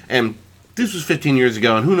Aquarium, and this was 15 years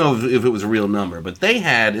ago, and who knows if it was a real number, but they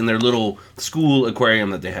had in their little school aquarium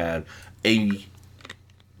that they had a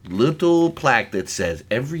little plaque that says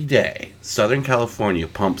every day Southern California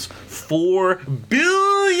pumps 4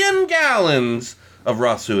 billion gallons of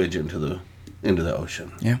raw sewage into the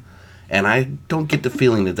ocean. Yeah. And I don't get the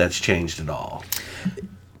feeling that that's changed at all.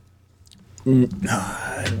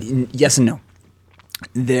 Yes and no.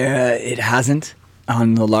 It hasn't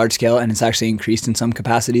on the large scale, and it's actually increased in some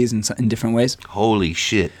capacities in different ways. Holy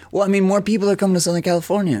shit. Well, more people are coming to Southern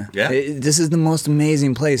California. Yeah. This is the most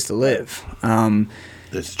amazing place to live.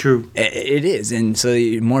 That's true. It is, and so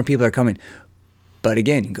more people are coming. But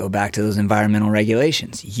again, go back to those environmental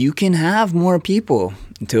regulations. You can have more people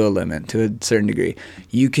to a limit, to a certain degree.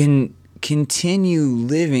 You can continue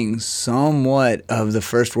living somewhat of the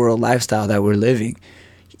first world lifestyle that we're living.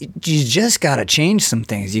 You just got to change some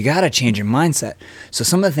things. You got to change your mindset. So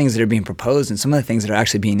some of the things that are being proposed and some of the things that are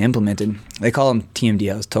actually being implemented, they call them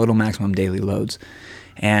TMDLs, total maximum daily loads.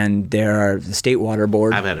 And there are the state water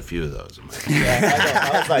board. I've had a few of those.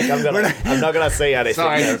 I was like, I'm not gonna say anything.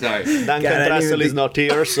 Sorry. Duncan God, I didn't Trussell even is not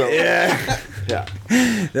here, so Yeah. yeah.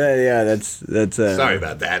 Yeah, that's Sorry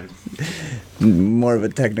about that. more of a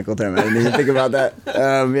technical term. I didn't even think about that.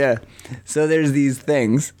 Yeah. So there's these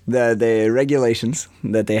things, the regulations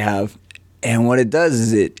that they have, and what it does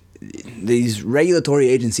is these regulatory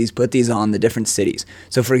agencies put these on the different cities.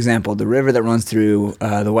 So, for example, the river that runs through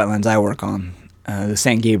the wetlands I work on, the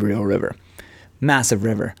San Gabriel River, massive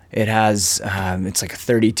river. It has it's like a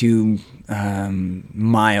 32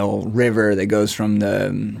 mile river that goes from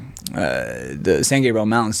the San Gabriel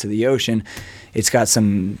Mountains to the ocean. It's got I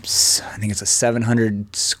think it's a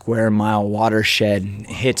 700 square mile watershed. It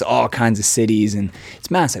hits all kinds of cities, and it's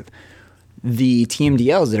massive. The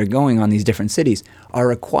TMDLs that are going on these different cities are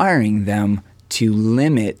requiring them to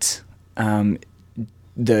limit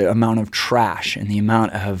the amount of trash and the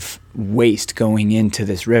amount of waste going into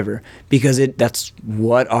this river, because that's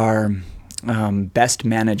what our best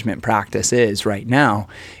management practice is right now,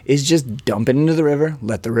 is just dump it into the river,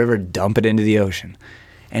 let the river dump it into the ocean.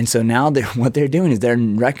 And so now what they're doing is they're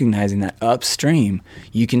recognizing that upstream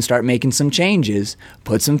you can start making some changes,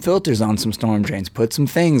 put some filters on some storm drains, put some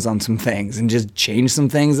things on some things, and just change some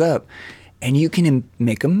things up. And you can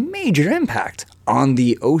make a major impact on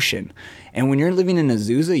the ocean. And when you're living in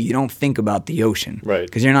Azusa, you don't think about the ocean. Right.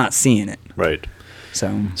 Because you're not seeing it. Right.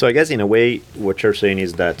 So I guess in a way, what you're saying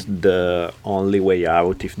is that the only way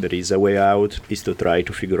out, if there is a way out, is to try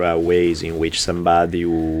to figure out ways in which somebody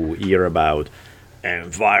you hear about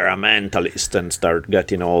environmentalist and start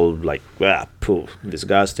getting all like,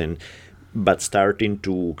 disgusting, but starting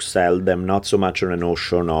to sell them not so much on a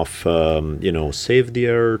notion of, save the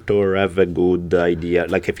earth or have a good idea,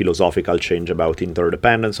 like a philosophical change about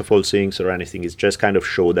interdependence of all things or anything. It's just kind of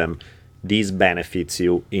show them this benefits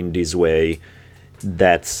you in this way.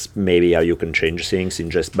 That's maybe how you can change things,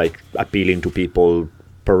 in just by appealing to people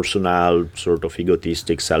personal sort of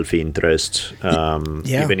egotistic self-interest,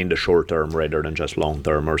 even in the short term rather than just long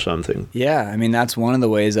term or something. Yeah, I mean, that's one of the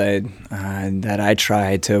ways that I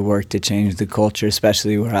try to work to change the culture,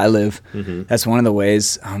 especially where I live. Mm-hmm. That's one of the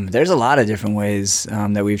ways. There's a lot of different ways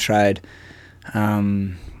that we've tried,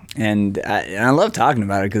 and I love talking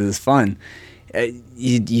about it because it's fun.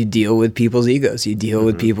 You deal with people's egos. You deal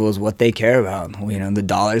with people's what they care about, the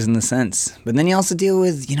dollars and the cents. But then you also deal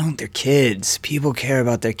with, their kids. People care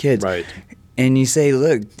about their kids. Right. And you say,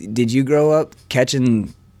 look, did you grow up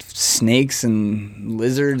catching snakes and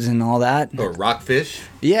lizards and all that? Or rockfish?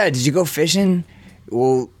 Yeah, did you go fishing?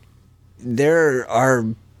 Well, there are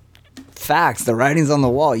facts, the writing's on the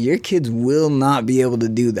wall. Your kids will not be able to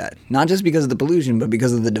do that. Not just because of the pollution, but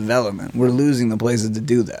because of the development. We're losing the places to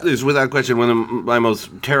do that. There's without question one of my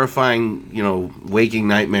most terrifying, waking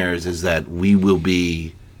nightmares is that we will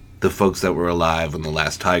be the folks that were alive when the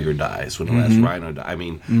last tiger dies, when the last rhino dies. I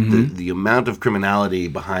mean, the amount of criminality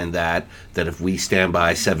behind that if we stand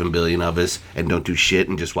by, 7 billion of us, and don't do shit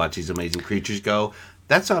and just watch these amazing creatures go,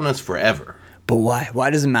 that's on us forever. But why?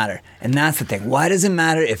 Why does it matter? And that's the thing. Why does it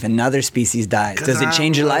matter if another species dies? Does it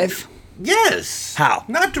change your life? Yes. How?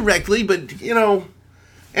 Not directly, but,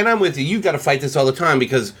 and I'm with you. You've got to fight this all the time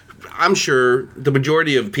because I'm sure the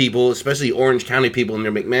majority of people, especially Orange County people in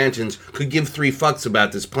their McMansions, could give 3 fucks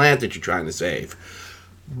about this plant that you're trying to save.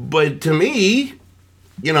 But to me,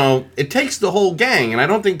 it takes the whole gang, and I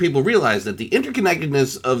don't think people realize that the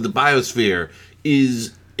interconnectedness of the biosphere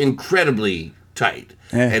is incredibly tight.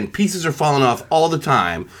 Yeah. And pieces are falling off all the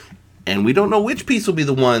time, and we don't know which piece will be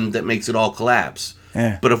the one that makes it all collapse.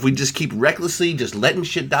 Yeah. But if we just keep recklessly just letting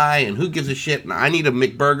shit die, and who gives a shit, and I need a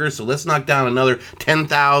McBurger, so let's knock down another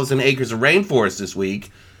 10,000 acres of rainforest this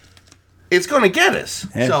week, it's going to get us.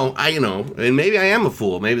 Yeah. So, and maybe I am a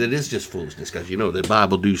fool. Maybe that is just foolishness, because, the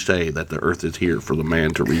Bible do say that the earth is here for the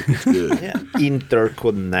man to reap its good. Yeah.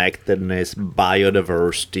 Interconnectedness,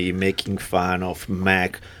 biodiversity, making fun of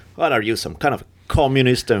Mac. What are you, some kind of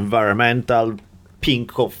communist, environmental,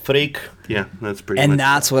 pinko freak? Yeah, that's pretty and much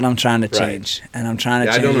that's what I'm trying to change. Right. And I'm trying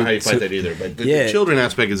to change. I don't know how you fight that either, but the children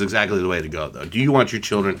aspect is exactly the way to go, though. Do you want your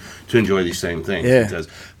children to enjoy these same things? Yeah.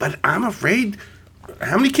 But I'm afraid,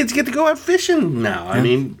 how many kids get to go out fishing now? I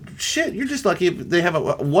mean, shit, you're just lucky if they have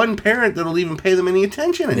one parent that'll even pay them any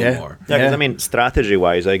attention anymore. Yeah, because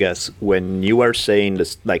strategy-wise, I guess, when you are saying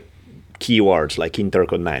this, like, keywords like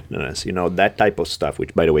interconnectedness, that type of stuff,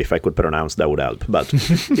 which, by the way, if I could pronounce, that would help. But,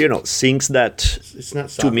 things that, it's not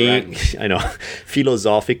to me,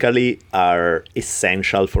 philosophically are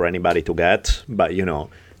essential for anybody to get. But,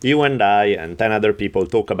 you and I and 10 other people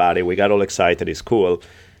talk about it. We got all excited. It's cool.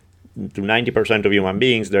 To 90% of human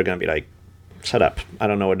beings, they're going to be like, shut up. I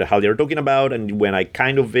don't know what the hell you're talking about. And when I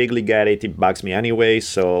kind of vaguely get it, it bugs me anyway,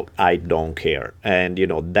 so I don't care. And,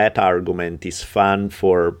 that argument is fun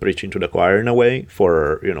for preaching to the choir in a way,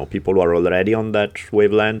 for, people who are already on that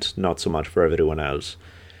wavelength, not so much for everyone else.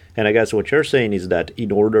 And I guess what you're saying is that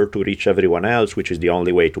in order to reach everyone else, which is the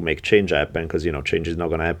only way to make change happen, because, change is not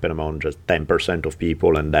going to happen among just 10% of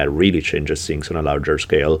people, and that really changes things on a larger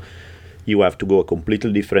scale, you have to go a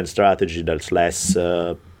completely different strategy that's less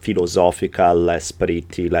philosophical, less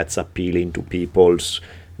pretty, less appealing to people's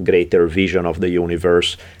greater vision of the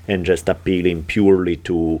universe, and just appealing purely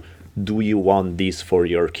to, do you want this for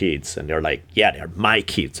your kids? And they're like, yeah, they're my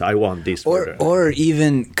kids. I want this for them. Or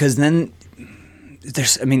even, because then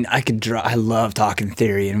I love talking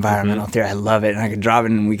theory, environmental theory. I love it. And I could drop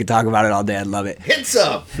it and we could talk about it all day. I'd love it. Hit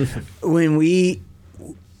some!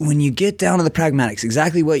 When you get down to the pragmatics,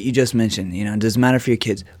 exactly what you just mentioned, it doesn't matter for your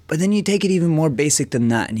kids. But then you take it even more basic than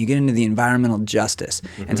that, and you get into the environmental justice.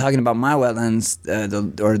 And talking about my wetlands,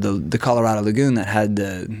 the Colorado Lagoon that had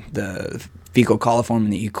the fecal coliform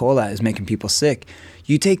and the E. coli is making people sick.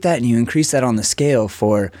 You take that and you increase that on the scale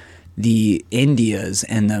for the Indias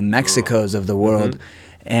and the Mexicos of the world,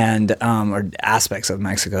 and or aspects of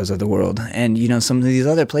Mexicos of the world, and some of these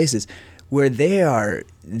other places where they're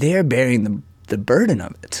bearing the burden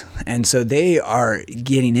of it, and so they are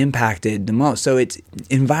getting impacted the most. So it's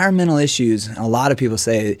environmental issues. A lot of people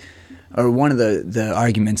say, or one of the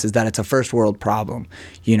arguments is that it's a first world problem.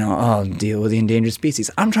 Deal with the endangered species.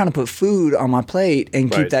 I'm trying to put food on my plate and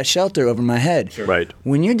keep that shelter over my head. Sure. Right.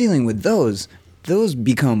 When you're dealing with those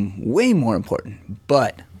become way more important.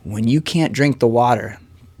 But when you can't drink the water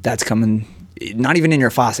that's coming, not even in your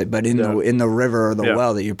faucet, but in the river or the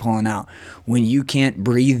well that you're pulling out, when you can't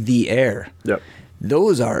breathe the air,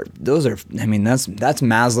 those are. I mean, that's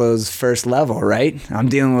Maslow's first level, right? I'm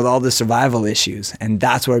dealing with all the survival issues, and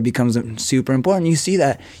that's where it becomes super important. You see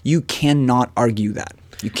that you cannot argue that.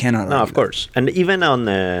 You cannot. No, of course. And even on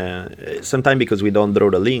sometimes because we don't draw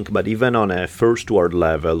the link, but even on a first world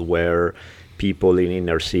level where people in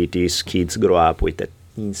inner cities, kids grow up with an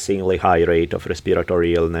insanely high rate of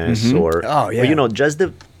respiratory illness, or just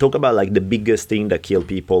talk about like the biggest thing that kill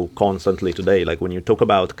people constantly today. Like when you talk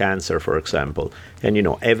about cancer, for example, and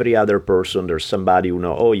every other person, there's somebody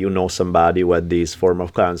somebody who had this form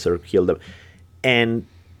of cancer, killed them, and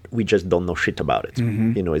we just don't know shit about it.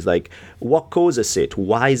 It's like, what causes it?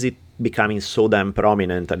 Why is it becoming so damn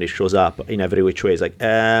prominent and it shows up in every which way? It's like,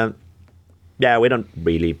 we don't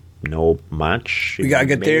really know much. We got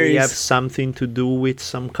good theories. Have something to do with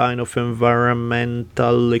some kind of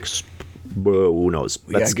environmental who knows?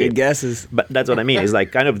 We got good guesses. But that's what I mean. It's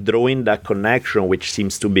like kind of drawing that connection, which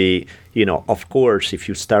seems to be, of course, if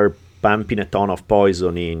you start pumping a ton of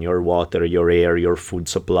poison in your water, your air, your food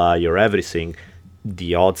supply, your everything,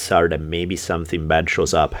 the odds are that maybe something bad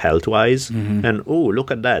shows up health-wise. And,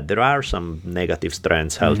 look at that. There are some negative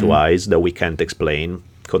strands health-wise that we can't explain.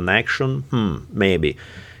 Connection? Maybe.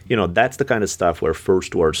 That's the kind of stuff where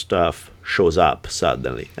first world stuff shows up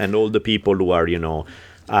suddenly. And all the people who are,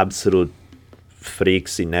 absolute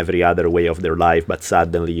freaks in every other way of their life, but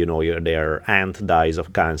suddenly, their aunt dies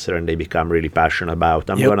of cancer and they become really passionate about,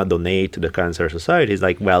 I'm going to donate to the Cancer Society. It's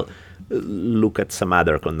like, well, look at some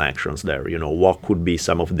other connections there. What could be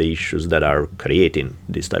some of the issues that are creating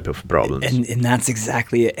this type of problems? And that's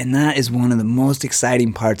exactly it. And that is one of the most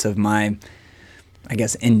exciting parts of my, I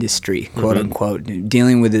guess, industry, quote unquote,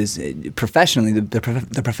 dealing with this professionally,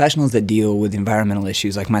 the professionals that deal with environmental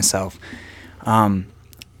issues like myself. I'm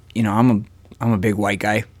a big white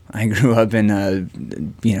guy. I grew up in a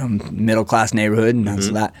middle class neighborhood and that's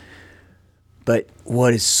that. But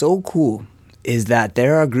what is so cool is that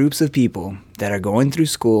there are groups of people that are going through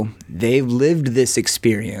school. They've lived this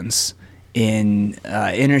experience in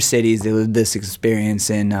inner cities. They lived this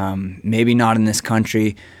experience in maybe not in this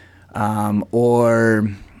country. Or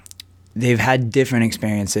they've had different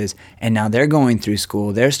experiences, and now they're going through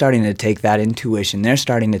school. They're starting to take that intuition. They're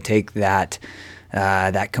starting to take that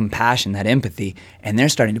compassion, that empathy, and they're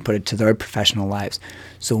starting to put it to their professional lives.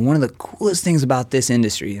 So one of the coolest things about this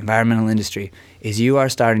industry, environmental industry, is you are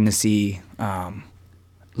starting to see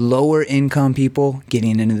lower income people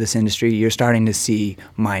getting into this industry. You're starting to see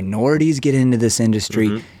minorities get into this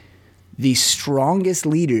industry. The strongest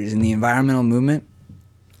leaders in the environmental movement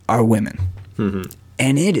are women.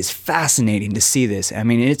 And it is fascinating to see this. I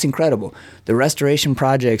mean, it's incredible. The restoration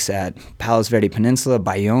projects at Palos Verde Peninsula,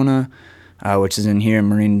 Bayona, which is in here in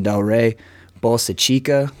Marina del Rey, Bolsa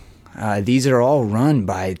Chica, these are all run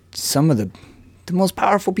by some of the most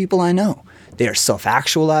powerful people I know. They are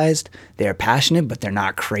self-actualized, they are passionate, but they're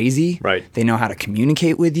not crazy. Right. They know how to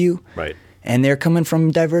communicate with you. Right. and they're coming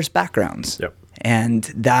from diverse backgrounds. Yep. And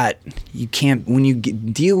that you can't, when you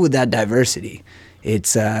deal with that diversity,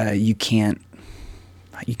 it's you can't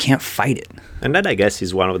fight it. And that, I guess,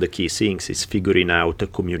 is one of the key things, is figuring out a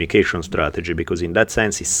communication strategy, because in that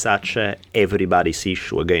sense, it's such a everybody's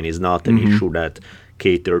issue. Again, it's not an issue that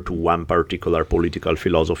cater to one particular political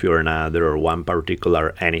philosophy or another, or one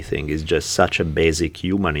particular anything. It's just such a basic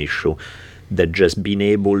human issue that just being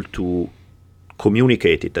able to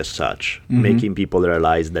communicate it as such, making people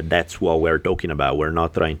realize that that's what we're talking about. We're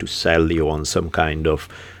not trying to sell you on some kind of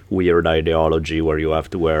weird ideology where you have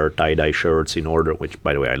to wear tie-dye shirts in order, which,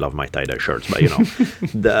 by the way, I love my tie-dye shirts, but,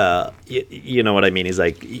 you know what I mean? It's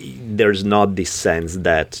like, there's not this sense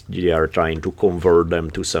that you are trying to convert them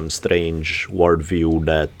to some strange worldview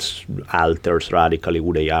that alters radically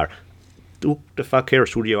who they are. Who the fuck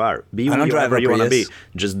cares who you are? Be whoever you want to be.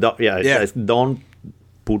 Just don't, just don't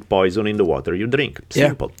put poison in the water you drink.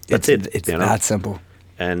 Simple. That's it. It's that simple.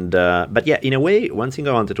 And but yeah, in a way, one thing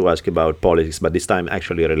I wanted to ask about politics, but this time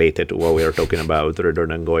actually related to what we are talking about, rather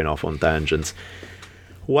than going off on tangents.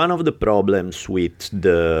 One of the problems with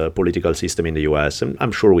the political system in the US, and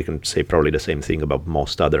I'm sure we can say probably the same thing about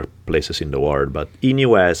most other places in the world, but in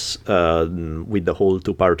US, with the whole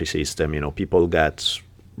two-party system, people get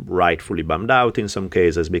rightfully bummed out in some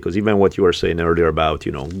cases, because even what you were saying earlier about,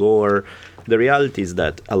 Gore, the reality is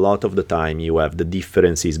that a lot of the time you have the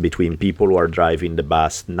differences between people who are driving the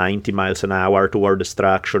bus 90 miles an hour toward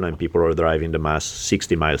destruction and people who are driving the bus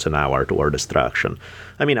 60 miles an hour toward destruction.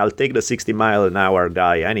 I mean, I'll take the 60 mile an hour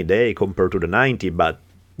guy any day compared to the 90, but,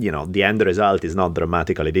 the end result is not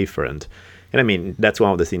dramatically different. And I mean, that's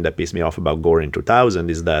one of the things that pissed me off about Gore in 2000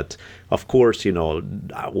 is that, of course,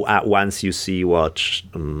 once you see what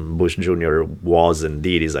Bush Jr. was and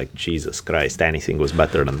did, is like, Jesus Christ, anything was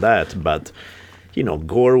better than that. But,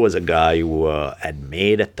 Gore was a guy who had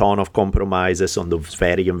made a ton of compromises on the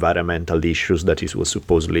very environmental issues that he was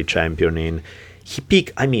supposedly championing. He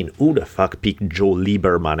picked, who the fuck picked Joe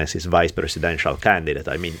Lieberman as his vice presidential candidate?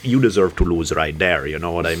 I mean, you deserve to lose right there, you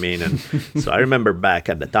know what I mean? And so I remember back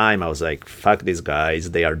at the time, I was like, fuck these guys,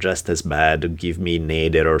 they are just as bad, give me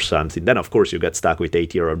Nader or something. Then, of course, you get stuck with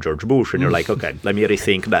 8-year-old George Bush, and you're like, okay, let me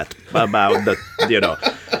rethink that about that,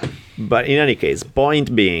 But in any case,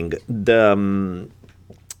 point being,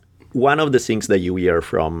 one of the things that you hear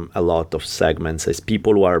from a lot of segments is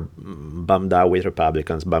people who are bummed out with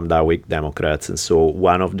Republicans, bummed out with Democrats. And so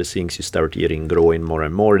one of the things you start hearing growing more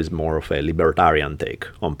and more is more of a libertarian take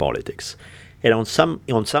on politics. And on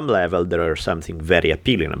some level, there is something very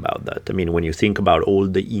appealing about that. I mean, when you think about all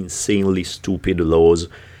the insanely stupid laws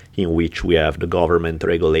in which we have the government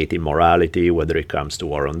regulating morality, whether it comes to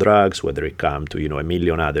war on drugs, whether it comes to, a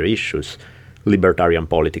million other issues, libertarian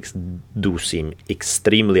politics do seem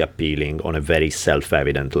extremely appealing on a very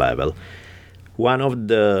self-evident level. One of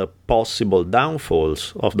the possible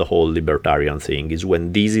downfalls of the whole libertarian thing is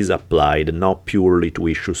when this is applied not purely to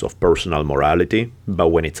issues of personal morality, but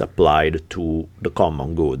when it's applied to the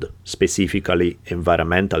common good, specifically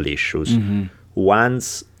environmental issues.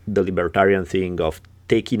 Once the libertarian thing of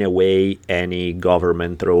taking away any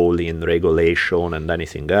government role in regulation and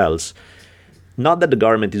anything else, not that the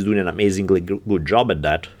government is doing an amazingly good job at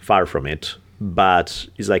that, far from it, but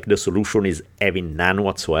it's like the solution is having none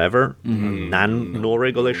whatsoever, no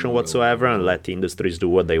regulation whatsoever, and let the industries do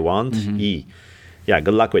what they want. Yeah,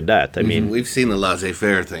 good luck with that. I mean, we've seen the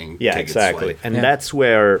laissez-faire thing. Yeah, exactly. And that's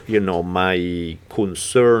where, my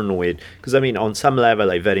concern with, because on some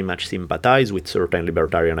level, I very much sympathize with certain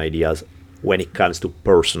libertarian ideas when it comes to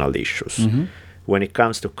personal issues. When it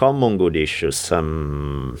comes to common good issues,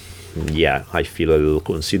 I feel a little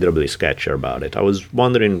considerably sketchier about it. I was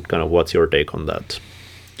wondering kind of what's your take on that?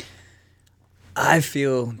 I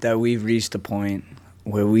feel that we've reached a point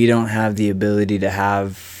where we don't have the ability to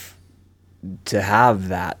have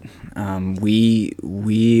that.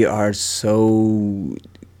 We're so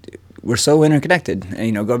interconnected.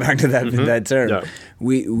 And, go back to that term. Yeah.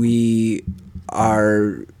 We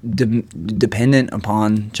are dependent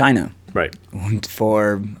upon China. Right.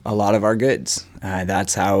 For a lot of our goods.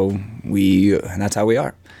 That's how we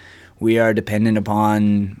are. We are dependent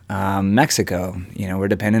upon Mexico. We're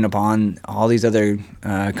dependent upon all these other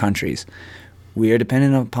countries. We are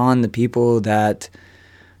dependent upon the people that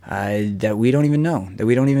we don't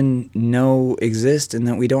even know exist, and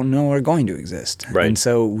that we don't know are going to exist. Right. And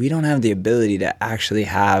so we don't have the ability to actually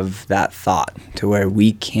have that thought to where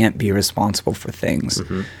we can't be responsible for things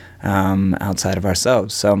outside of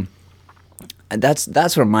ourselves. So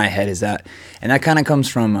that's where my head is at, and that kind of comes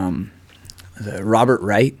from Robert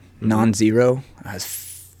Wright, Non-Zero. It's a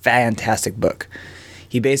fantastic book.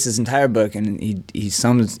 he based his entire book, and he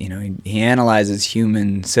sums, he analyzes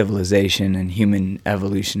human civilization and human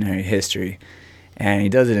evolutionary history, and he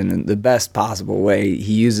does it in the best possible way.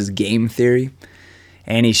 He uses game theory,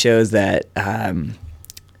 and he shows that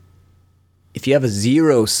if you have a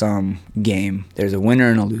zero-sum game, there's a winner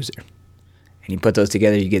and a loser, and you put those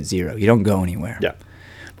together, you get zero. You don't go anywhere. Yeah.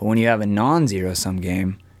 But when you have a non-zero-sum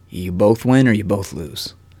game, you both win or you both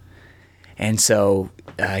lose. And so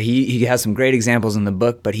he has some great examples in the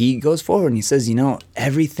book, but he goes forward and he says,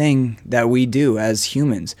 everything that we do as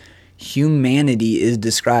humans, humanity is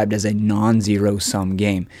described as a non-zero-sum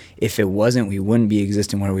game. If it wasn't, we wouldn't be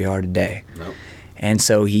existing where we are today. Nope. And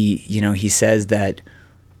so he says that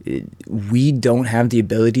we don't have the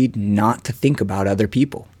ability not to think about other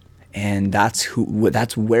people. And that's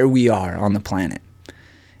where we are on the planet.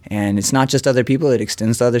 And it's not just other people, it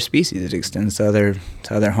extends to other species, it extends to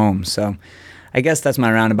other homes. So I guess that's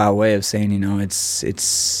my roundabout way of saying,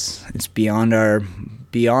 it's beyond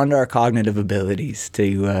our cognitive abilities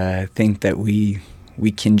to think that we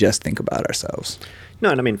can just think about ourselves. No,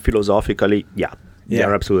 and I mean, philosophically,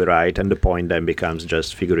 you're absolutely right. And the point then becomes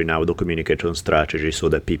just figuring out the communication strategy so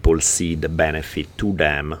that people see the benefit to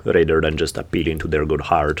them rather than just appealing to their good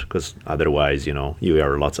heart. Because otherwise, you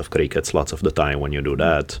hear lots of crickets lots of the time when you do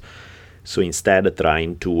that. So instead,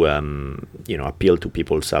 trying to, appeal to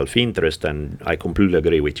people's self-interest, and I completely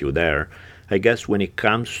agree with you there. I guess when it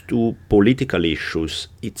comes to political issues,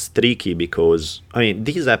 it's tricky because,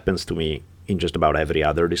 this happens to me in just about every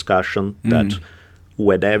other discussion that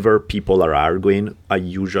whenever people are arguing, I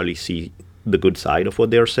usually see the good side of what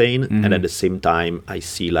they're saying. And at the same time, I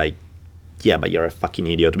see but you're a fucking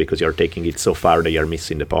idiot because you're taking it so far that you're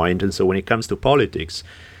missing the point. And so when it comes to politics,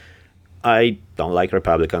 I don't like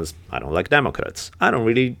Republicans. I don't like Democrats.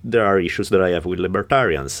 There are issues that I have with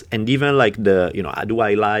libertarians. And even do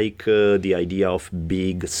I like the idea of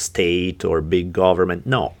big state or big government?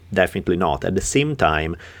 No, definitely not. At the same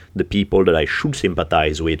time, the people that I should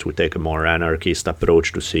sympathize with would take a more anarchist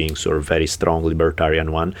approach to things or a very strong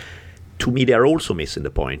libertarian one. To me, they are also missing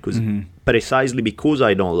the point. Because precisely because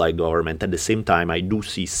I don't like government, at the same time, I do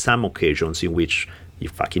see some occasions in which you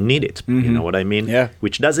fucking need it. You know what I mean? Yeah.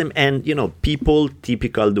 Which doesn't, and people,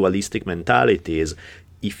 typical dualistic mentality is,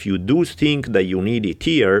 if you do think that you need it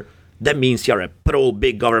here, that means you're a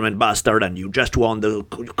pro-big government bastard and you just want the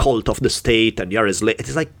cult of the state and you're a slave.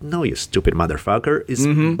 It's like, no, you stupid motherfucker. It's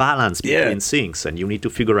balance between things, and you need to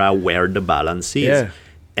figure out where the balance is. Yeah.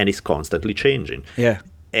 And it's constantly changing. Yeah.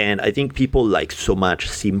 And I think people like so much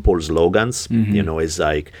simple slogans, it's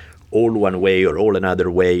like all one way or all another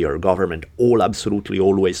way, or government, all absolutely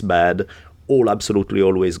always bad, all absolutely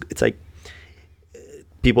always. It's like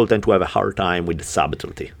people tend to have a hard time with the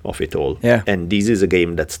subtlety of it all. Yeah. And this is a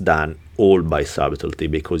game that's done all by subtlety,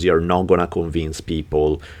 because you're not going to convince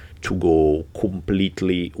people to go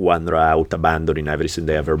completely one route, abandoning everything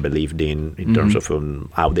they ever believed in terms of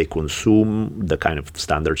how they consume, the kind of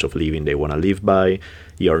standards of living they want to live by.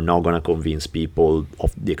 You're not going to convince people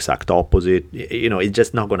of the exact opposite. It's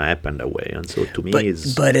just not going to happen that way. And so to me,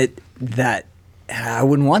 I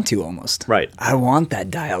wouldn't want to almost. Right. I want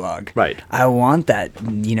that dialogue. Right. I want that,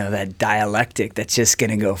 that dialectic that's just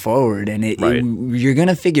going to go forward, and you're going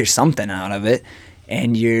to figure something out of it.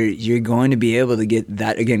 And you're going to be able to get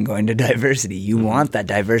that, again, going to diversity. You want that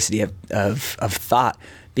diversity of thought,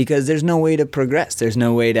 because there's no way to progress. There's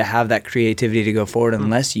no way to have that creativity to go forward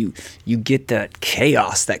unless you get that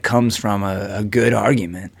chaos that comes from a good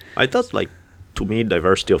argument. I thought, to me,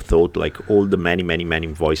 diversity of thought, all the many, many, many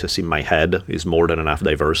voices in my head is more than enough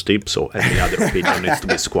diversity. So any other opinion needs to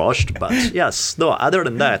be squashed. But yes, no, other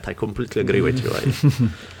than that, I completely agree with you.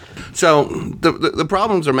 Right? So the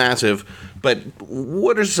problems are massive, but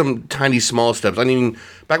what are some tiny small steps? I mean,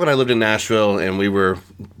 back when I lived in Nashville and we were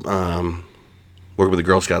working with the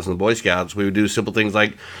Girl Scouts and the Boy Scouts, we would do simple things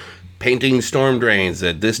like painting storm drains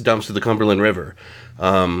that this dumps to the Cumberland River.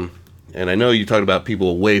 And I know you talked about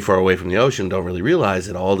people way far away from the ocean don't really realize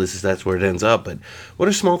that that's where it ends up. But what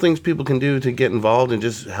are small things people can do to get involved and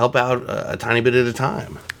just help out a tiny bit at a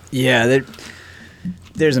time? Yeah,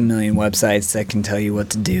 there's a million websites that can tell you what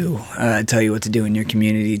to do, in your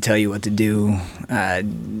community, tell you what to do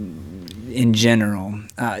in general.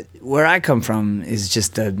 Where I come from is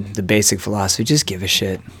just the basic philosophy: just give a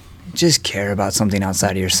shit, just care about something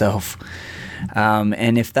outside of yourself.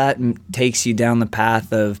 And if that takes you down the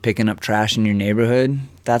path of picking up trash in your neighborhood,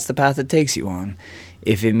 that's the path it takes you on.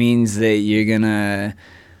 If it means that you're gonna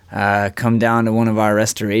come down to one of our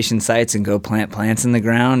restoration sites and go plant plants in the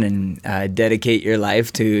ground and dedicate your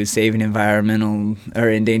life to saving environmental or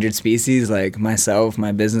endangered species like myself,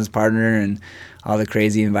 my business partner, and all the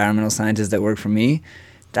crazy environmental scientists that work for me.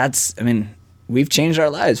 We've changed our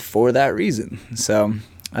lives for that reason. So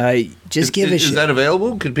just give a shit. Is that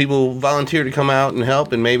available? Could people volunteer to come out and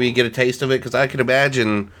help and maybe get a taste of it? Because I can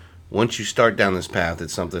imagine once you start down this path,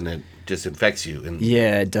 it's something that just infects you.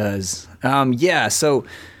 Yeah, it does. So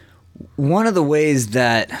one of the ways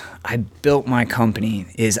that I built my company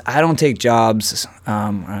is I don't take jobs.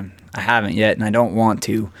 I haven't yet, and I don't want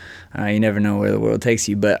to. You never know where the world takes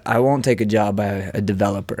you, but I won't take a job by a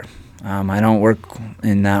developer. I don't work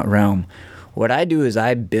in that realm. What I do is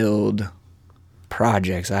I build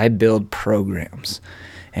projects. I build programs.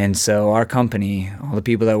 And so our company, all the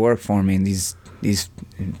people that work for me, these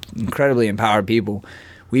incredibly empowered people,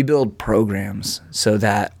 we build programs so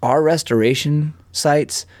that our restoration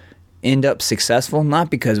sites end up successful, not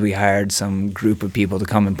because we hired some group of people to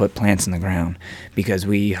come and put plants in the ground, because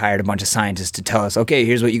we hired a bunch of scientists to tell us, okay,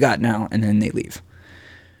 here's what you got now, and then they leave.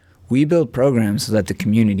 We build programs so that the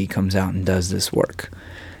community comes out and does this work.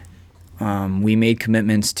 We made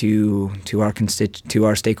commitments to our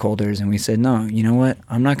stakeholders, and we said, no, you know what?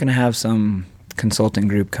 I'm not going to have some consulting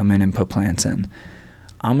group come in and put plants in.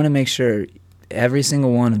 I'm going to make sure every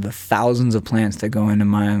single one of the thousands of plants that go into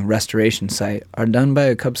my restoration site are done by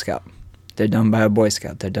a Cub Scout. They're done by a Boy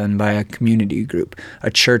Scout. They're done by a community group,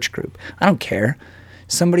 a church group. I don't care.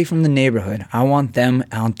 Somebody from the neighborhood. I want them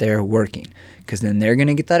out there working, because then they're going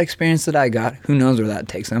to get that experience that I got. Who knows where that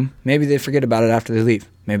takes them? Maybe they forget about it after they leave.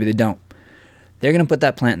 Maybe they don't. They're going to put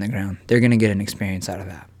that plant in the ground. They're going to get an experience out of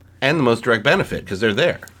that. And the most direct benefit, because they're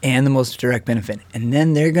there. And the most direct benefit. And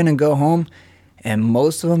then they're going to go home, and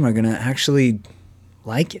most of them are going to actually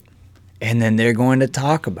like it. And then they're going to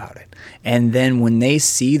talk about it. And then when they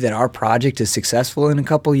see that our project is successful in a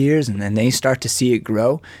couple years, and then they start to see it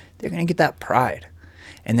grow, they're going to get that pride.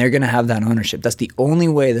 And they're going to have that ownership. That's the only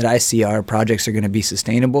way that I see our projects are going to be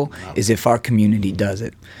sustainable, is if our community does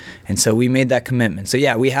it. And so we made that commitment. So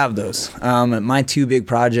yeah, we have those. My two big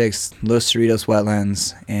projects, Los Cerritos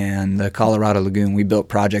Wetlands and the Colorado Lagoon, we built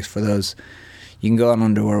projects for those. You can go out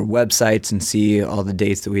onto our websites and see all the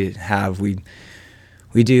dates that we have. We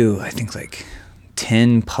do, I think, like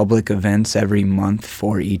 10 public events every month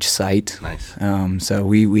for each site. Nice. So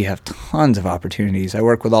we have tons of opportunities. I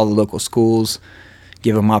work with all the local schools,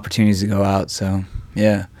 give them opportunities to go out. So,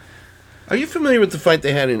 yeah. Are you familiar with the fight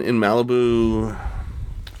they had in Malibu?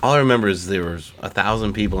 All I remember is there was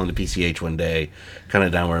 1,000 people in the PCH one day, kind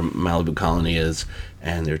of down where Malibu Colony is,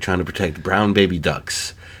 and they were trying to protect brown baby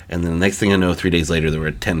ducks. And then the next thing I know, 3 days later, there were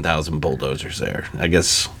 10,000 bulldozers there. I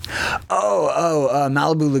guess.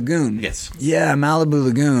 Malibu Lagoon. Yes. Yeah, Malibu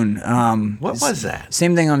Lagoon. What was that?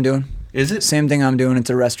 Same thing I'm doing. Is it? Same thing I'm doing. It's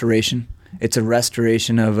a restoration. It's a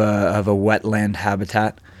restoration of a wetland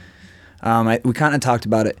habitat. We kind of talked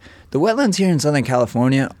about it. The wetlands here in Southern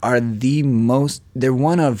California are they're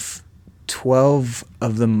one of 12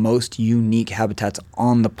 of the most unique habitats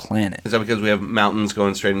on the planet. Is that because we have mountains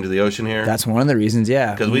going straight into the ocean here? That's one of the reasons,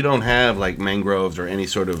 yeah. Because we don't have like mangroves or any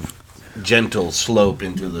sort of gentle slope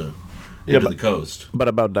into the coast. But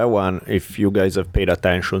about that one, if you guys have paid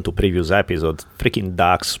attention to previous episodes, freaking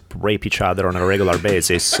ducks rape each other on a regular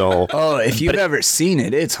basis. So if you've ever seen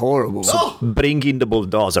it, it's horrible. So bring in the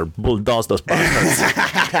bulldozer, bulldoze those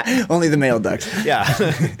bastards. Only the male ducks. Yeah.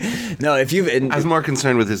 No, if you've... I was more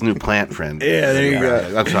concerned with his new plant friend. Yeah, there you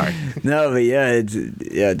go. I'm sorry. No,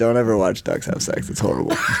 but don't ever watch ducks have sex. It's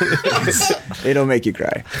horrible. It'll make you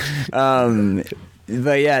cry.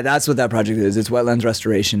 But yeah, that's what that project is. It's wetlands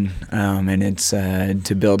restoration, and it's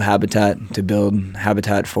to build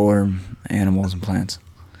habitat for animals and plants.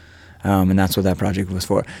 And that's what that project was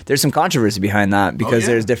for. There's some controversy behind that because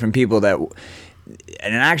there's different people that,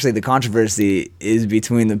 and actually the controversy is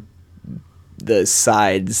between the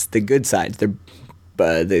sides, the good sides. They're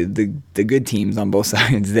the good teams on both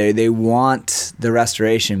sides. They want the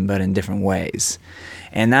restoration, but in different ways.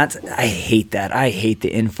 And I hate that. I hate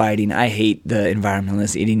the infighting. I hate the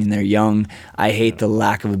environmentalists eating their young. I hate the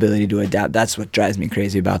lack of ability to adapt. That's what drives me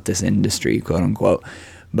crazy about this industry, quote unquote.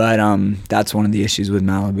 But that's one of the issues with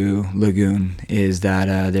Malibu Lagoon is that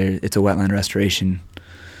it's a wetland restoration.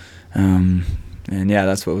 And yeah,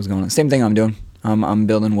 that's what was going on. Same thing I'm doing. I'm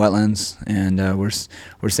building wetlands, and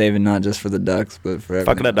we're saving not just for the ducks, but for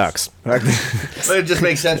everyone. Fuck the ducks. But it just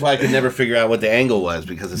makes sense why I could never figure out what the angle was,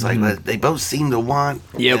 because it's like they both seem to want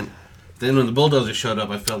Then when the bulldozer showed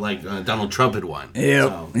up, I felt like Donald Trump had won.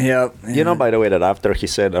 Yep. You know, by the way, that after he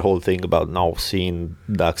said the whole thing about now seeing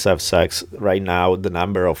ducks have sex, right now the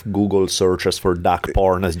number of Google searches for duck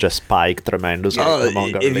porn has just spiked tremendously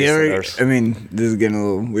among our listeners. This is getting a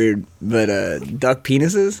little weird, but duck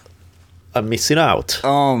penises? I'm missing out.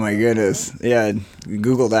 Oh my goodness! Yeah,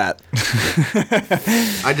 Google that.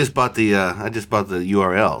 I just bought the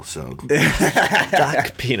URL. So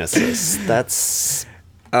Duck penises. That's.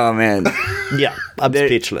 Oh man. Yeah, I'm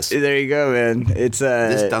speechless. There you go, man. It's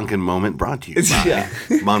this Duncan moment brought to you by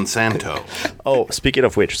Monsanto. Oh, speaking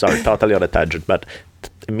of which, sorry, totally on a tangent, but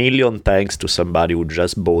a million thanks to somebody who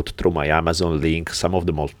just bought through my Amazon link some of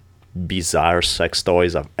the most bizarre sex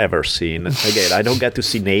toys I've ever seen. Again, I don't get to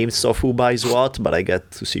see names of who buys what, but I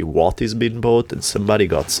get to see what is being bought, and somebody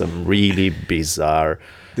got some really bizarre.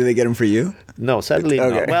 Did they get them for you? No, sadly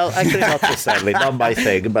Okay. not. Well, actually not so sadly, not my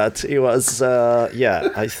thing, but it was,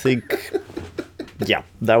 I think,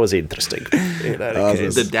 that was interesting. In any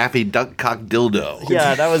case. The Daffy Duck Cock dildo.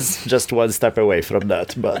 Yeah, that was just one step away from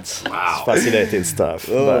that, but it's fascinating stuff.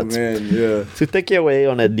 Oh but man, yeah. to take you away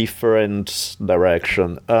on a different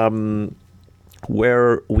direction,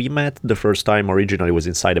 where we met the first time originally was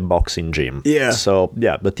inside a boxing gym. Yeah. So,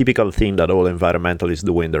 the typical thing that all environmentalists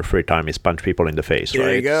do in their free time is punch people in the face, right?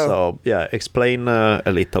 There you go. So, explain a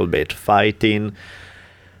little bit. Fighting,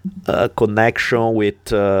 connection with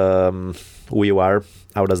who you are.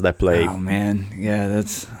 How does that play? Oh man, yeah,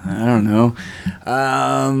 I don't know.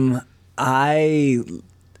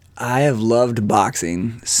 I have loved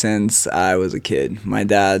boxing since I was a kid. My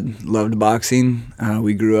dad loved boxing.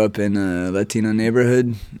 We grew up in a Latino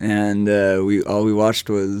neighborhood, and we watched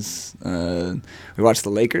was we watched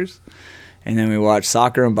the Lakers, and then we watched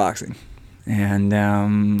soccer and boxing. And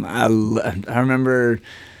I remember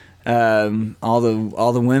all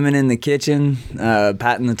the women in the kitchen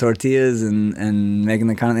patting the tortillas and making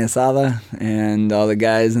the carne asada, and all the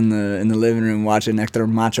guys in the living room watching Hector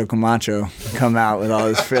Macho Camacho come out with all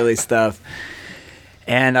this frilly stuff.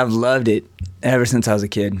 And I've loved it ever since I was a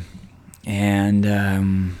kid. And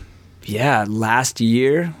last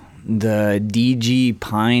year the DG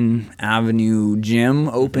Pine Avenue gym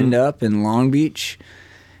opened up in Long Beach,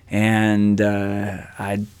 and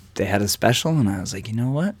they had a special, and I was like, you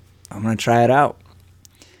know what? I'm going to try it out.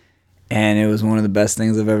 And it was one of the best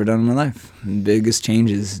things I've ever done in my life. The biggest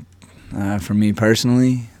changes for me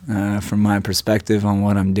personally, from my perspective on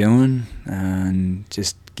what I'm doing, and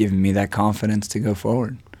just giving me that confidence to go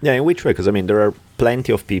forward. Yeah, in which way? Because, there are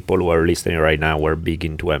plenty of people who are listening right now who are big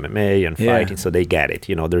into MMA and fighting, so they get it.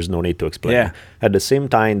 There's no need to explain. Yeah. At the same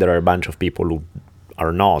time, there are a bunch of people who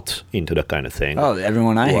are not into that kind of thing. Oh,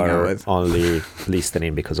 everyone I hang out with. Only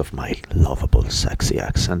listening because of my lovable, sexy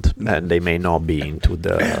accent, and they may not be into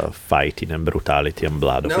the fighting and brutality and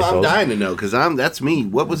blood. No, I'm dying to know, because that's me.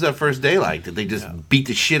 What was that first day like? Did they just beat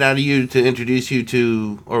the shit out of you to introduce you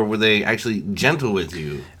to, or were they actually gentle with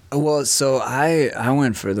you? Well, so I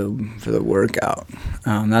went for the workout.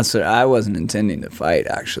 That's what I wasn't intending to fight,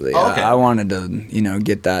 actually. Oh, okay. I wanted to,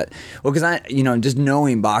 get that. Well, because just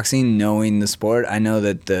knowing boxing, knowing the sport, I know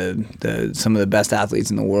that the some of the best athletes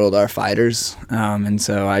in the world are fighters, and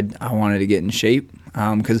so I wanted to get in shape.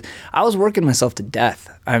 Because I was working myself to death.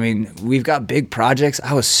 We've got big projects.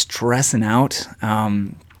 I was stressing out.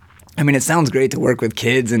 It sounds great to work with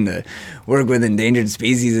kids and to work with endangered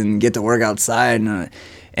species and get to work outside,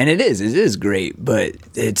 and it is great, but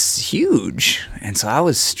it's huge. And so I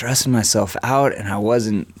was stressing myself out, and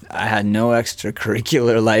I had no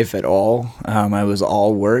extracurricular life at all. I was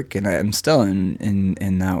all work, and I'm still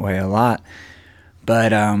in that way a lot.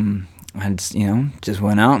 But I just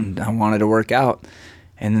went out, and I wanted to work out.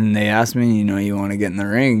 And then they asked me, you want to get in the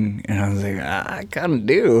ring? And I was like, I kind of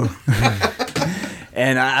do.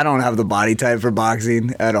 And I don't have the body type for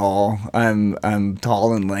boxing at all. I'm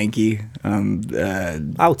tall and lanky.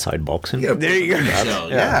 Outside boxing. Yeah, there you go.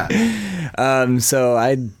 Yeah. So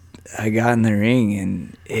I got in the ring,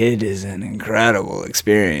 and it is an incredible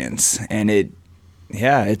experience, and it's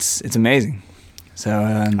amazing. So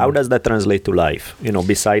how does that translate to life?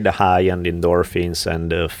 Beside the high and endorphins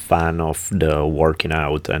and the fun of the working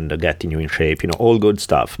out and the getting you in shape, all good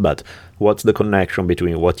stuff. But what's the connection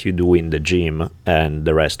between what you do in the gym and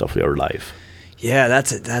the rest of your life? Yeah,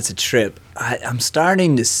 that's a trip. I'm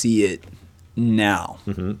starting to see it now.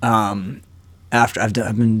 Mm-hmm. After I've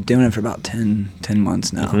been doing it for about 10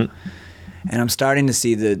 months now, mm-hmm. and I'm starting to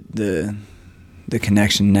see the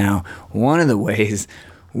connection now. One of the ways,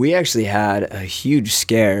 we actually had a huge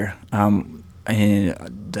scare,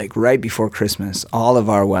 right before Christmas. All of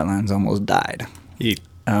our wetlands almost died. We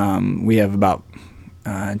have about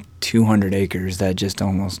 200 acres that just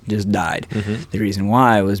died. The reason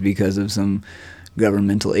why was because of some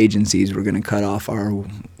governmental agencies were going to cut off our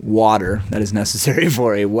water that is necessary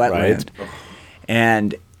for a wetland. Right.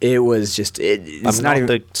 And it was just it's I'm not not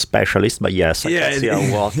even a specialist, but yes, I can see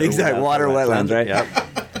how water. exactly water wetlands, right? Yep.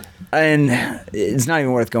 And it's not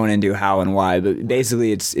even worth going into how and why, but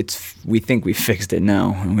basically it's we think we fixed it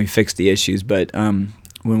now and we fixed the issues. But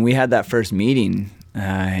when we had that first meeting,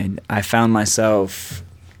 I found myself,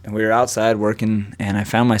 and we were outside working, and I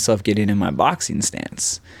found myself getting in my boxing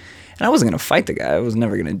stance. And I wasn't going to fight the guy. I was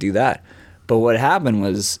never going to do that. But what happened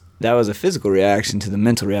was that was a physical reaction to the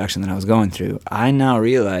mental reaction that I was going through. I now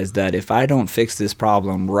realize that if I don't fix this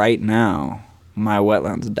problem right now, my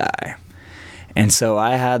wetlands die. And so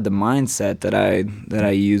I had the mindset that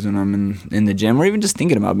I use when I'm in the gym, or even just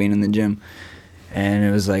thinking about being in the gym. And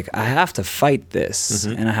it was like, I have to fight this,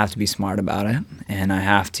 and I have to be smart about it, and I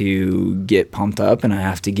have to get pumped up, and I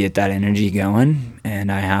have to get that energy going,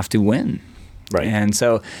 and I have to win. Right. And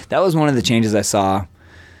so that was one of the changes I saw.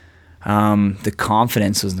 The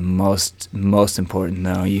confidence was the most important,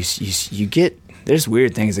 though. You get, there's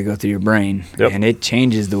weird things that go through your brain, and it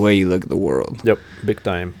changes the way you look at the world. Yep, big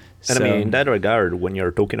time. And I mean, in that regard, when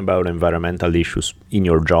you're talking about environmental issues in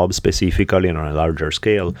your job specifically and on a larger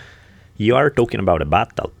scale, you are talking about a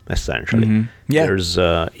battle, essentially. Yeah.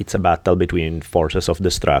 It's a battle between forces of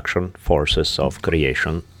destruction, forces of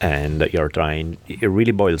creation, and it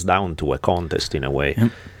really boils down to a contest in a way.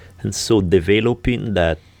 And so developing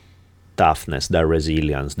that toughness, that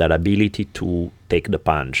resilience, that ability to take the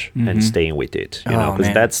punch and staying with it,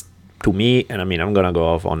 because that's, to me, and I mean, I'm going to go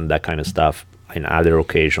off on that kind of stuff in other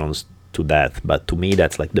occasions to death, but to me,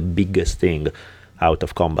 that's like the biggest thing out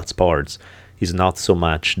of combat sports. Is not so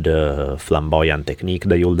much the flamboyant technique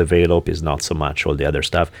that you'll develop, is not so much all the other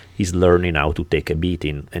stuff, is learning how to take a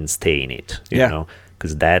beating and stay in it, you know,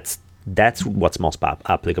 because that's what's most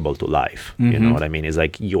applicable to life. You know what I mean? It's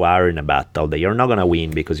like you are in a battle that you're not going to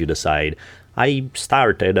win because you decide, I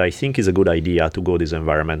think it's a good idea to go this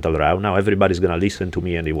environmental route. Now everybody's going to listen to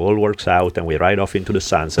me and it all works out and we ride off into the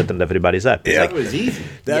sunset and everybody's happy. Yeah, it was easy.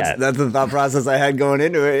 That's the thought process I had going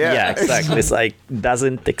into it. Yeah, exactly. It's like,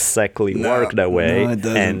 doesn't exactly work that way. No, it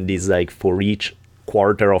doesn't. And it's like for each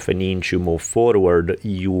quarter of an inch you move forward,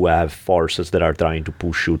 you have forces that are trying to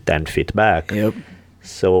push you 10 feet back. Yep.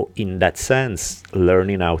 So in that sense,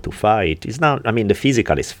 learning how to fight is not, I mean, the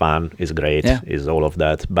physical is fun, is great, is all of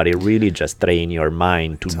that, but it really just train your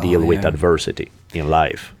mind to deal with adversity in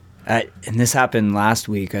life. And this happened last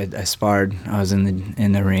week. I sparred. I was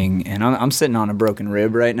in the ring, and I'm sitting on a broken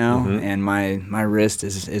rib right now, and my wrist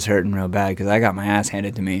is hurting real bad because I got my ass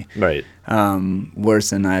handed to me. Right. Worse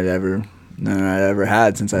than I'd ever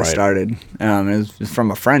had since I started. It was from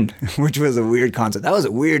a friend, which was a weird concept. That was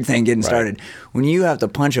a weird thing getting started. When you have to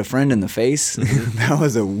punch a friend in the face, that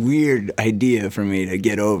was a weird idea for me to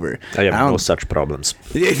get over. I have no such problems.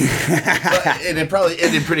 And it probably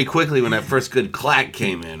ended pretty quickly when that first good clack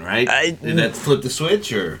came in, right? Did that flip the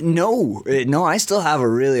switch, or? No, I still have a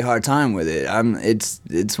really hard time with it.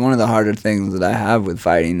 It's one of the harder things that I have with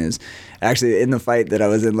fighting is actually in the fight that I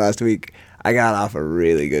was in last week, I got off a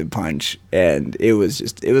really good punch, and it was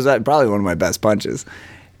probably one of my best punches.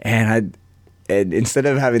 And instead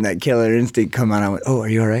of having that killer instinct come out, I went, "Oh, are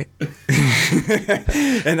you all right?"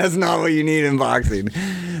 And that's not what you need in boxing.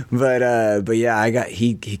 But yeah,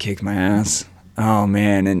 he kicked my ass. Oh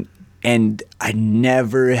man, and I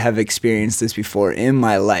never have experienced this before in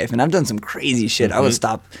my life. And I've done some crazy shit. I would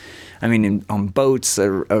stop, on boats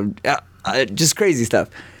or just crazy stuff.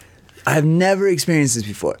 I've never experienced this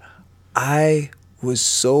before. I was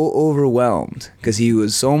so overwhelmed because he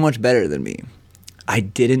was so much better than me. I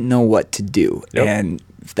didn't know what to do. Yep. And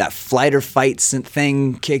that flight or fight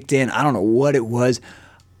thing kicked in. I don't know what it was.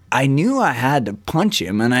 I knew I had to punch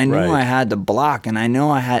him, and I knew I had to block, and I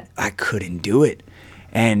know I couldn't do it.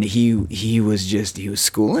 And he was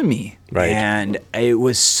schooling me. Right. And it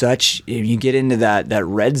was you get into that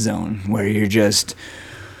red zone where you're just,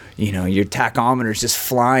 your tachometer's just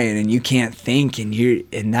flying and you can't think,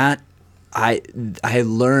 I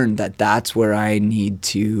learned that that's where I need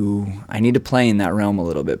to play in that realm a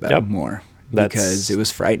little bit better more because it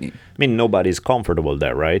was frightening. I mean, nobody's comfortable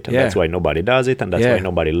there, right? And that's why nobody does it, and that's why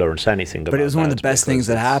nobody learns anything about it. But it was one of the best things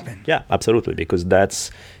that happened. Yeah, absolutely, because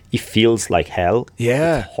it feels like hell.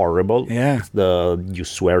 Yeah. It's horrible. Yeah. You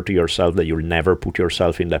swear to yourself that you'll never put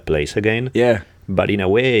yourself in that place again. Yeah. But in a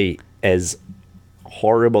way, as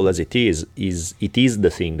horrible as it is the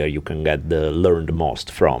thing that you can get the learned most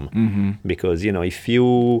from. Because if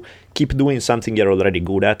you keep doing something you're already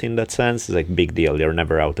good at, in that sense, it's like big deal, you're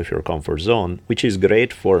never out of your comfort zone, which is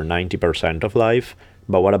great for 90% of life,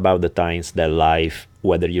 But what about the times that life,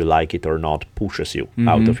 whether you like it or not, pushes you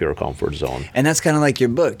out of your comfort zone? And that's kind of like your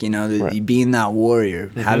book, Right. being that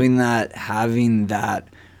warrior, having that,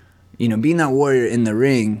 being that warrior in the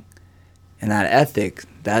ring, and that ethic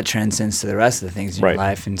that transcends to the rest of the things in Right. your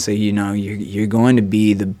life. And so you're going to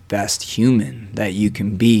be the best human that you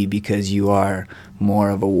can be because you are more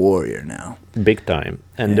of a warrior now. Big time.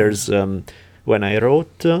 And there's when I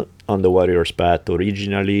wrote On the Warrior's Path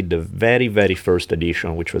originally, the very, very first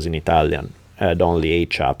edition, which was in Italian, had only 8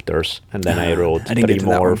 chapters, and then I wrote I didn't 3 get to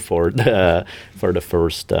that more one. for the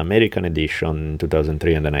first American edition in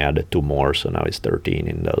 2003, and then I added 2 more, so now it's 13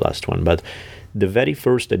 in the last one. But the very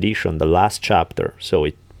first edition, the last chapter, so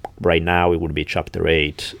right now it would be chapter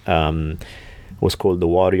 8, was called The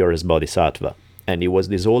Warrior as Bodhisattva. And it was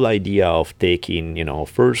this whole idea of taking,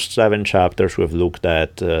 first 7 chapters we've looked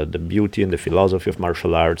at the beauty and the philosophy of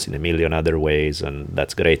martial arts in a million other ways, and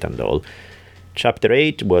that's great and all. Chapter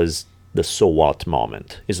 8 was the so what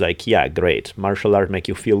moment. It's like, yeah, great. Martial art make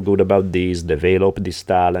you feel good about this, develop this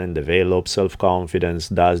talent, develop self-confidence,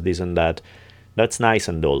 does this and that. That's nice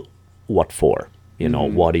and all. What for?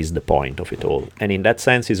 What is the point of it all? And in that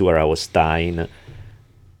sense is where I was tying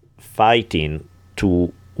fighting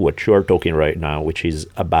to what you're talking right now, which is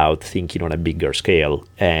about thinking on a bigger scale.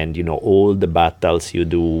 And, all the battles you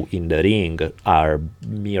do in the ring are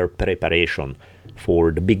mere preparation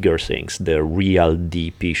for the bigger things, the real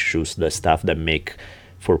deep issues, the stuff that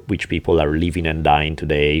for which people are living and dying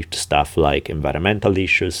today, stuff like environmental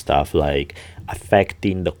issues, stuff like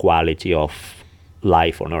affecting the quality of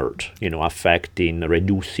life on Earth,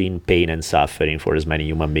 reducing pain and suffering for as many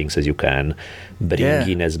human beings as you can,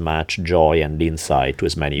 bringing as much joy and insight to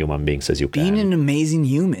as many human beings as you can. Being an amazing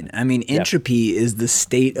human. I mean, entropy is the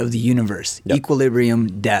state of the universe.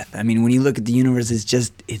 Equilibrium, death. I mean, when you look at the universe,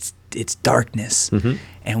 it's darkness.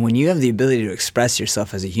 And when you have the ability to express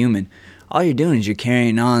yourself as a human, all you're doing is you're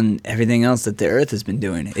carrying on everything else that the earth has been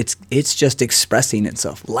doing. It's just expressing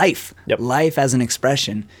itself. Life as an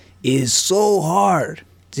expression is so hard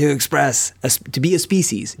to express. To be a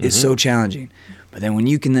species is so challenging. But then when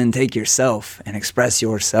you can then take yourself and express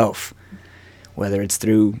yourself, whether it's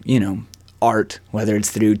through, art, whether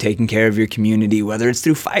it's through taking care of your community, whether it's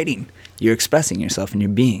through fighting, you're expressing yourself and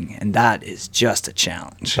your being, and that is just a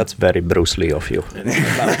challenge. That's very Bruce Lee of you.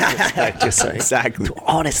 Exactly. To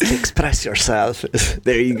honestly express yourself.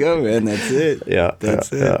 There you go, man. That's it.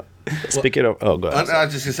 That's it. Yeah. Speaking of, go ahead. I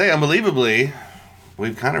was just going to say, unbelievably,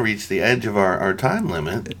 we've kind of reached the edge of our time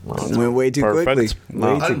limit. Went way too Perfect. quickly.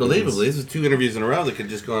 No. Way too Unbelievably, this is 2 interviews in a row that could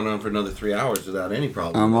just go on for another 3 hours without any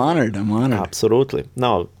problem. I'm honored. Absolutely.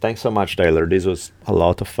 No, thanks so much, Taylor. This was a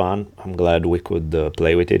lot of fun. I'm glad we could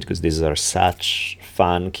play with it because these are such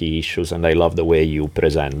fun key issues, and I love the way you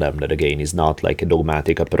present them. That again is not like a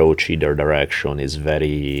dogmatic approach either direction. It's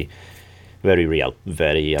very, very real,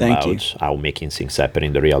 very Thank you. about how making things happen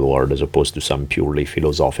in the real world, as opposed to some purely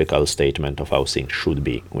philosophical statement of how things should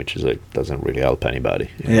be, which is doesn't really help anybody.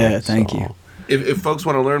 Thank you. If folks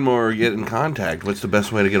want to learn more or get in contact, what's the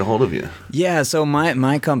best way to get a hold of you? Yeah, so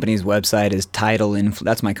my company's website is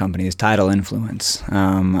That's my company, is Tidal Influence.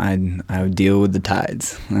 I deal with the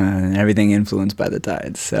tides, and everything influenced by the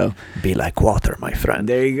tides. So Be like water, my friend.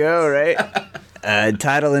 there you go, right?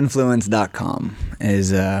 TidalInfluence.com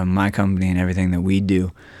is my company and everything that we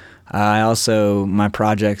do. My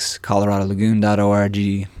projects,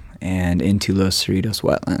 ColoradoLagoon.org and Into Los Cerritos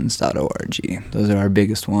Wetlands.org. Those are our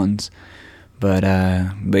biggest ones. But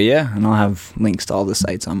yeah, and I'll have links to all the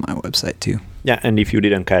sites on my website too. Yeah, and if you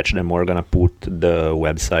didn't catch them, we're gonna put the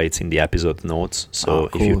websites in the episode notes. So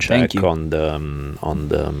cool. if you Thank check you. on the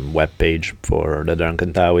webpage for the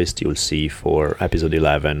Drunken Taoist, you'll see for episode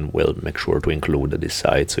 11, we'll make sure to include this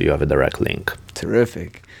site so you have a direct link.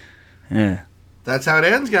 Terrific. Yeah. That's how it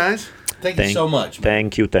ends, guys. Thank you so much.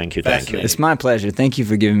 Thank you. Fascinating. It's my pleasure. Thank you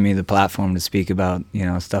for giving me the platform to speak about,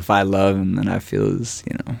 stuff I love and that I feel is,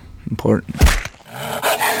 important.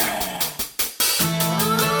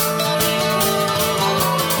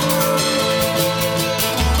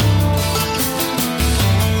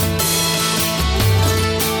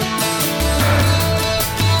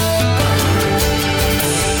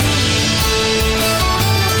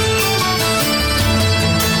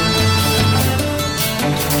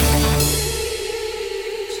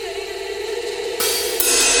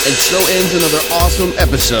 And so ends another awesome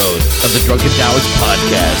episode of the Drunken Taoist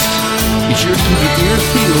Podcast. Be sure to keep your ears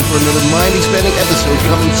peeled for another mind-expanding episode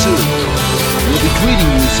coming soon. We'll be tweeting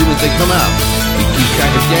you as soon as they come out. You can keep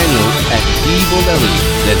track of Daniel at DBolelli.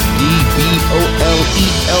 That's DBOLELLI.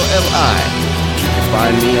 You can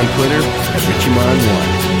find me on Twitter at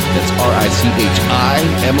RichieMon1. That's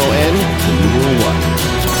RICHIMON, the numeral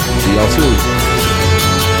 1. See y'all soon.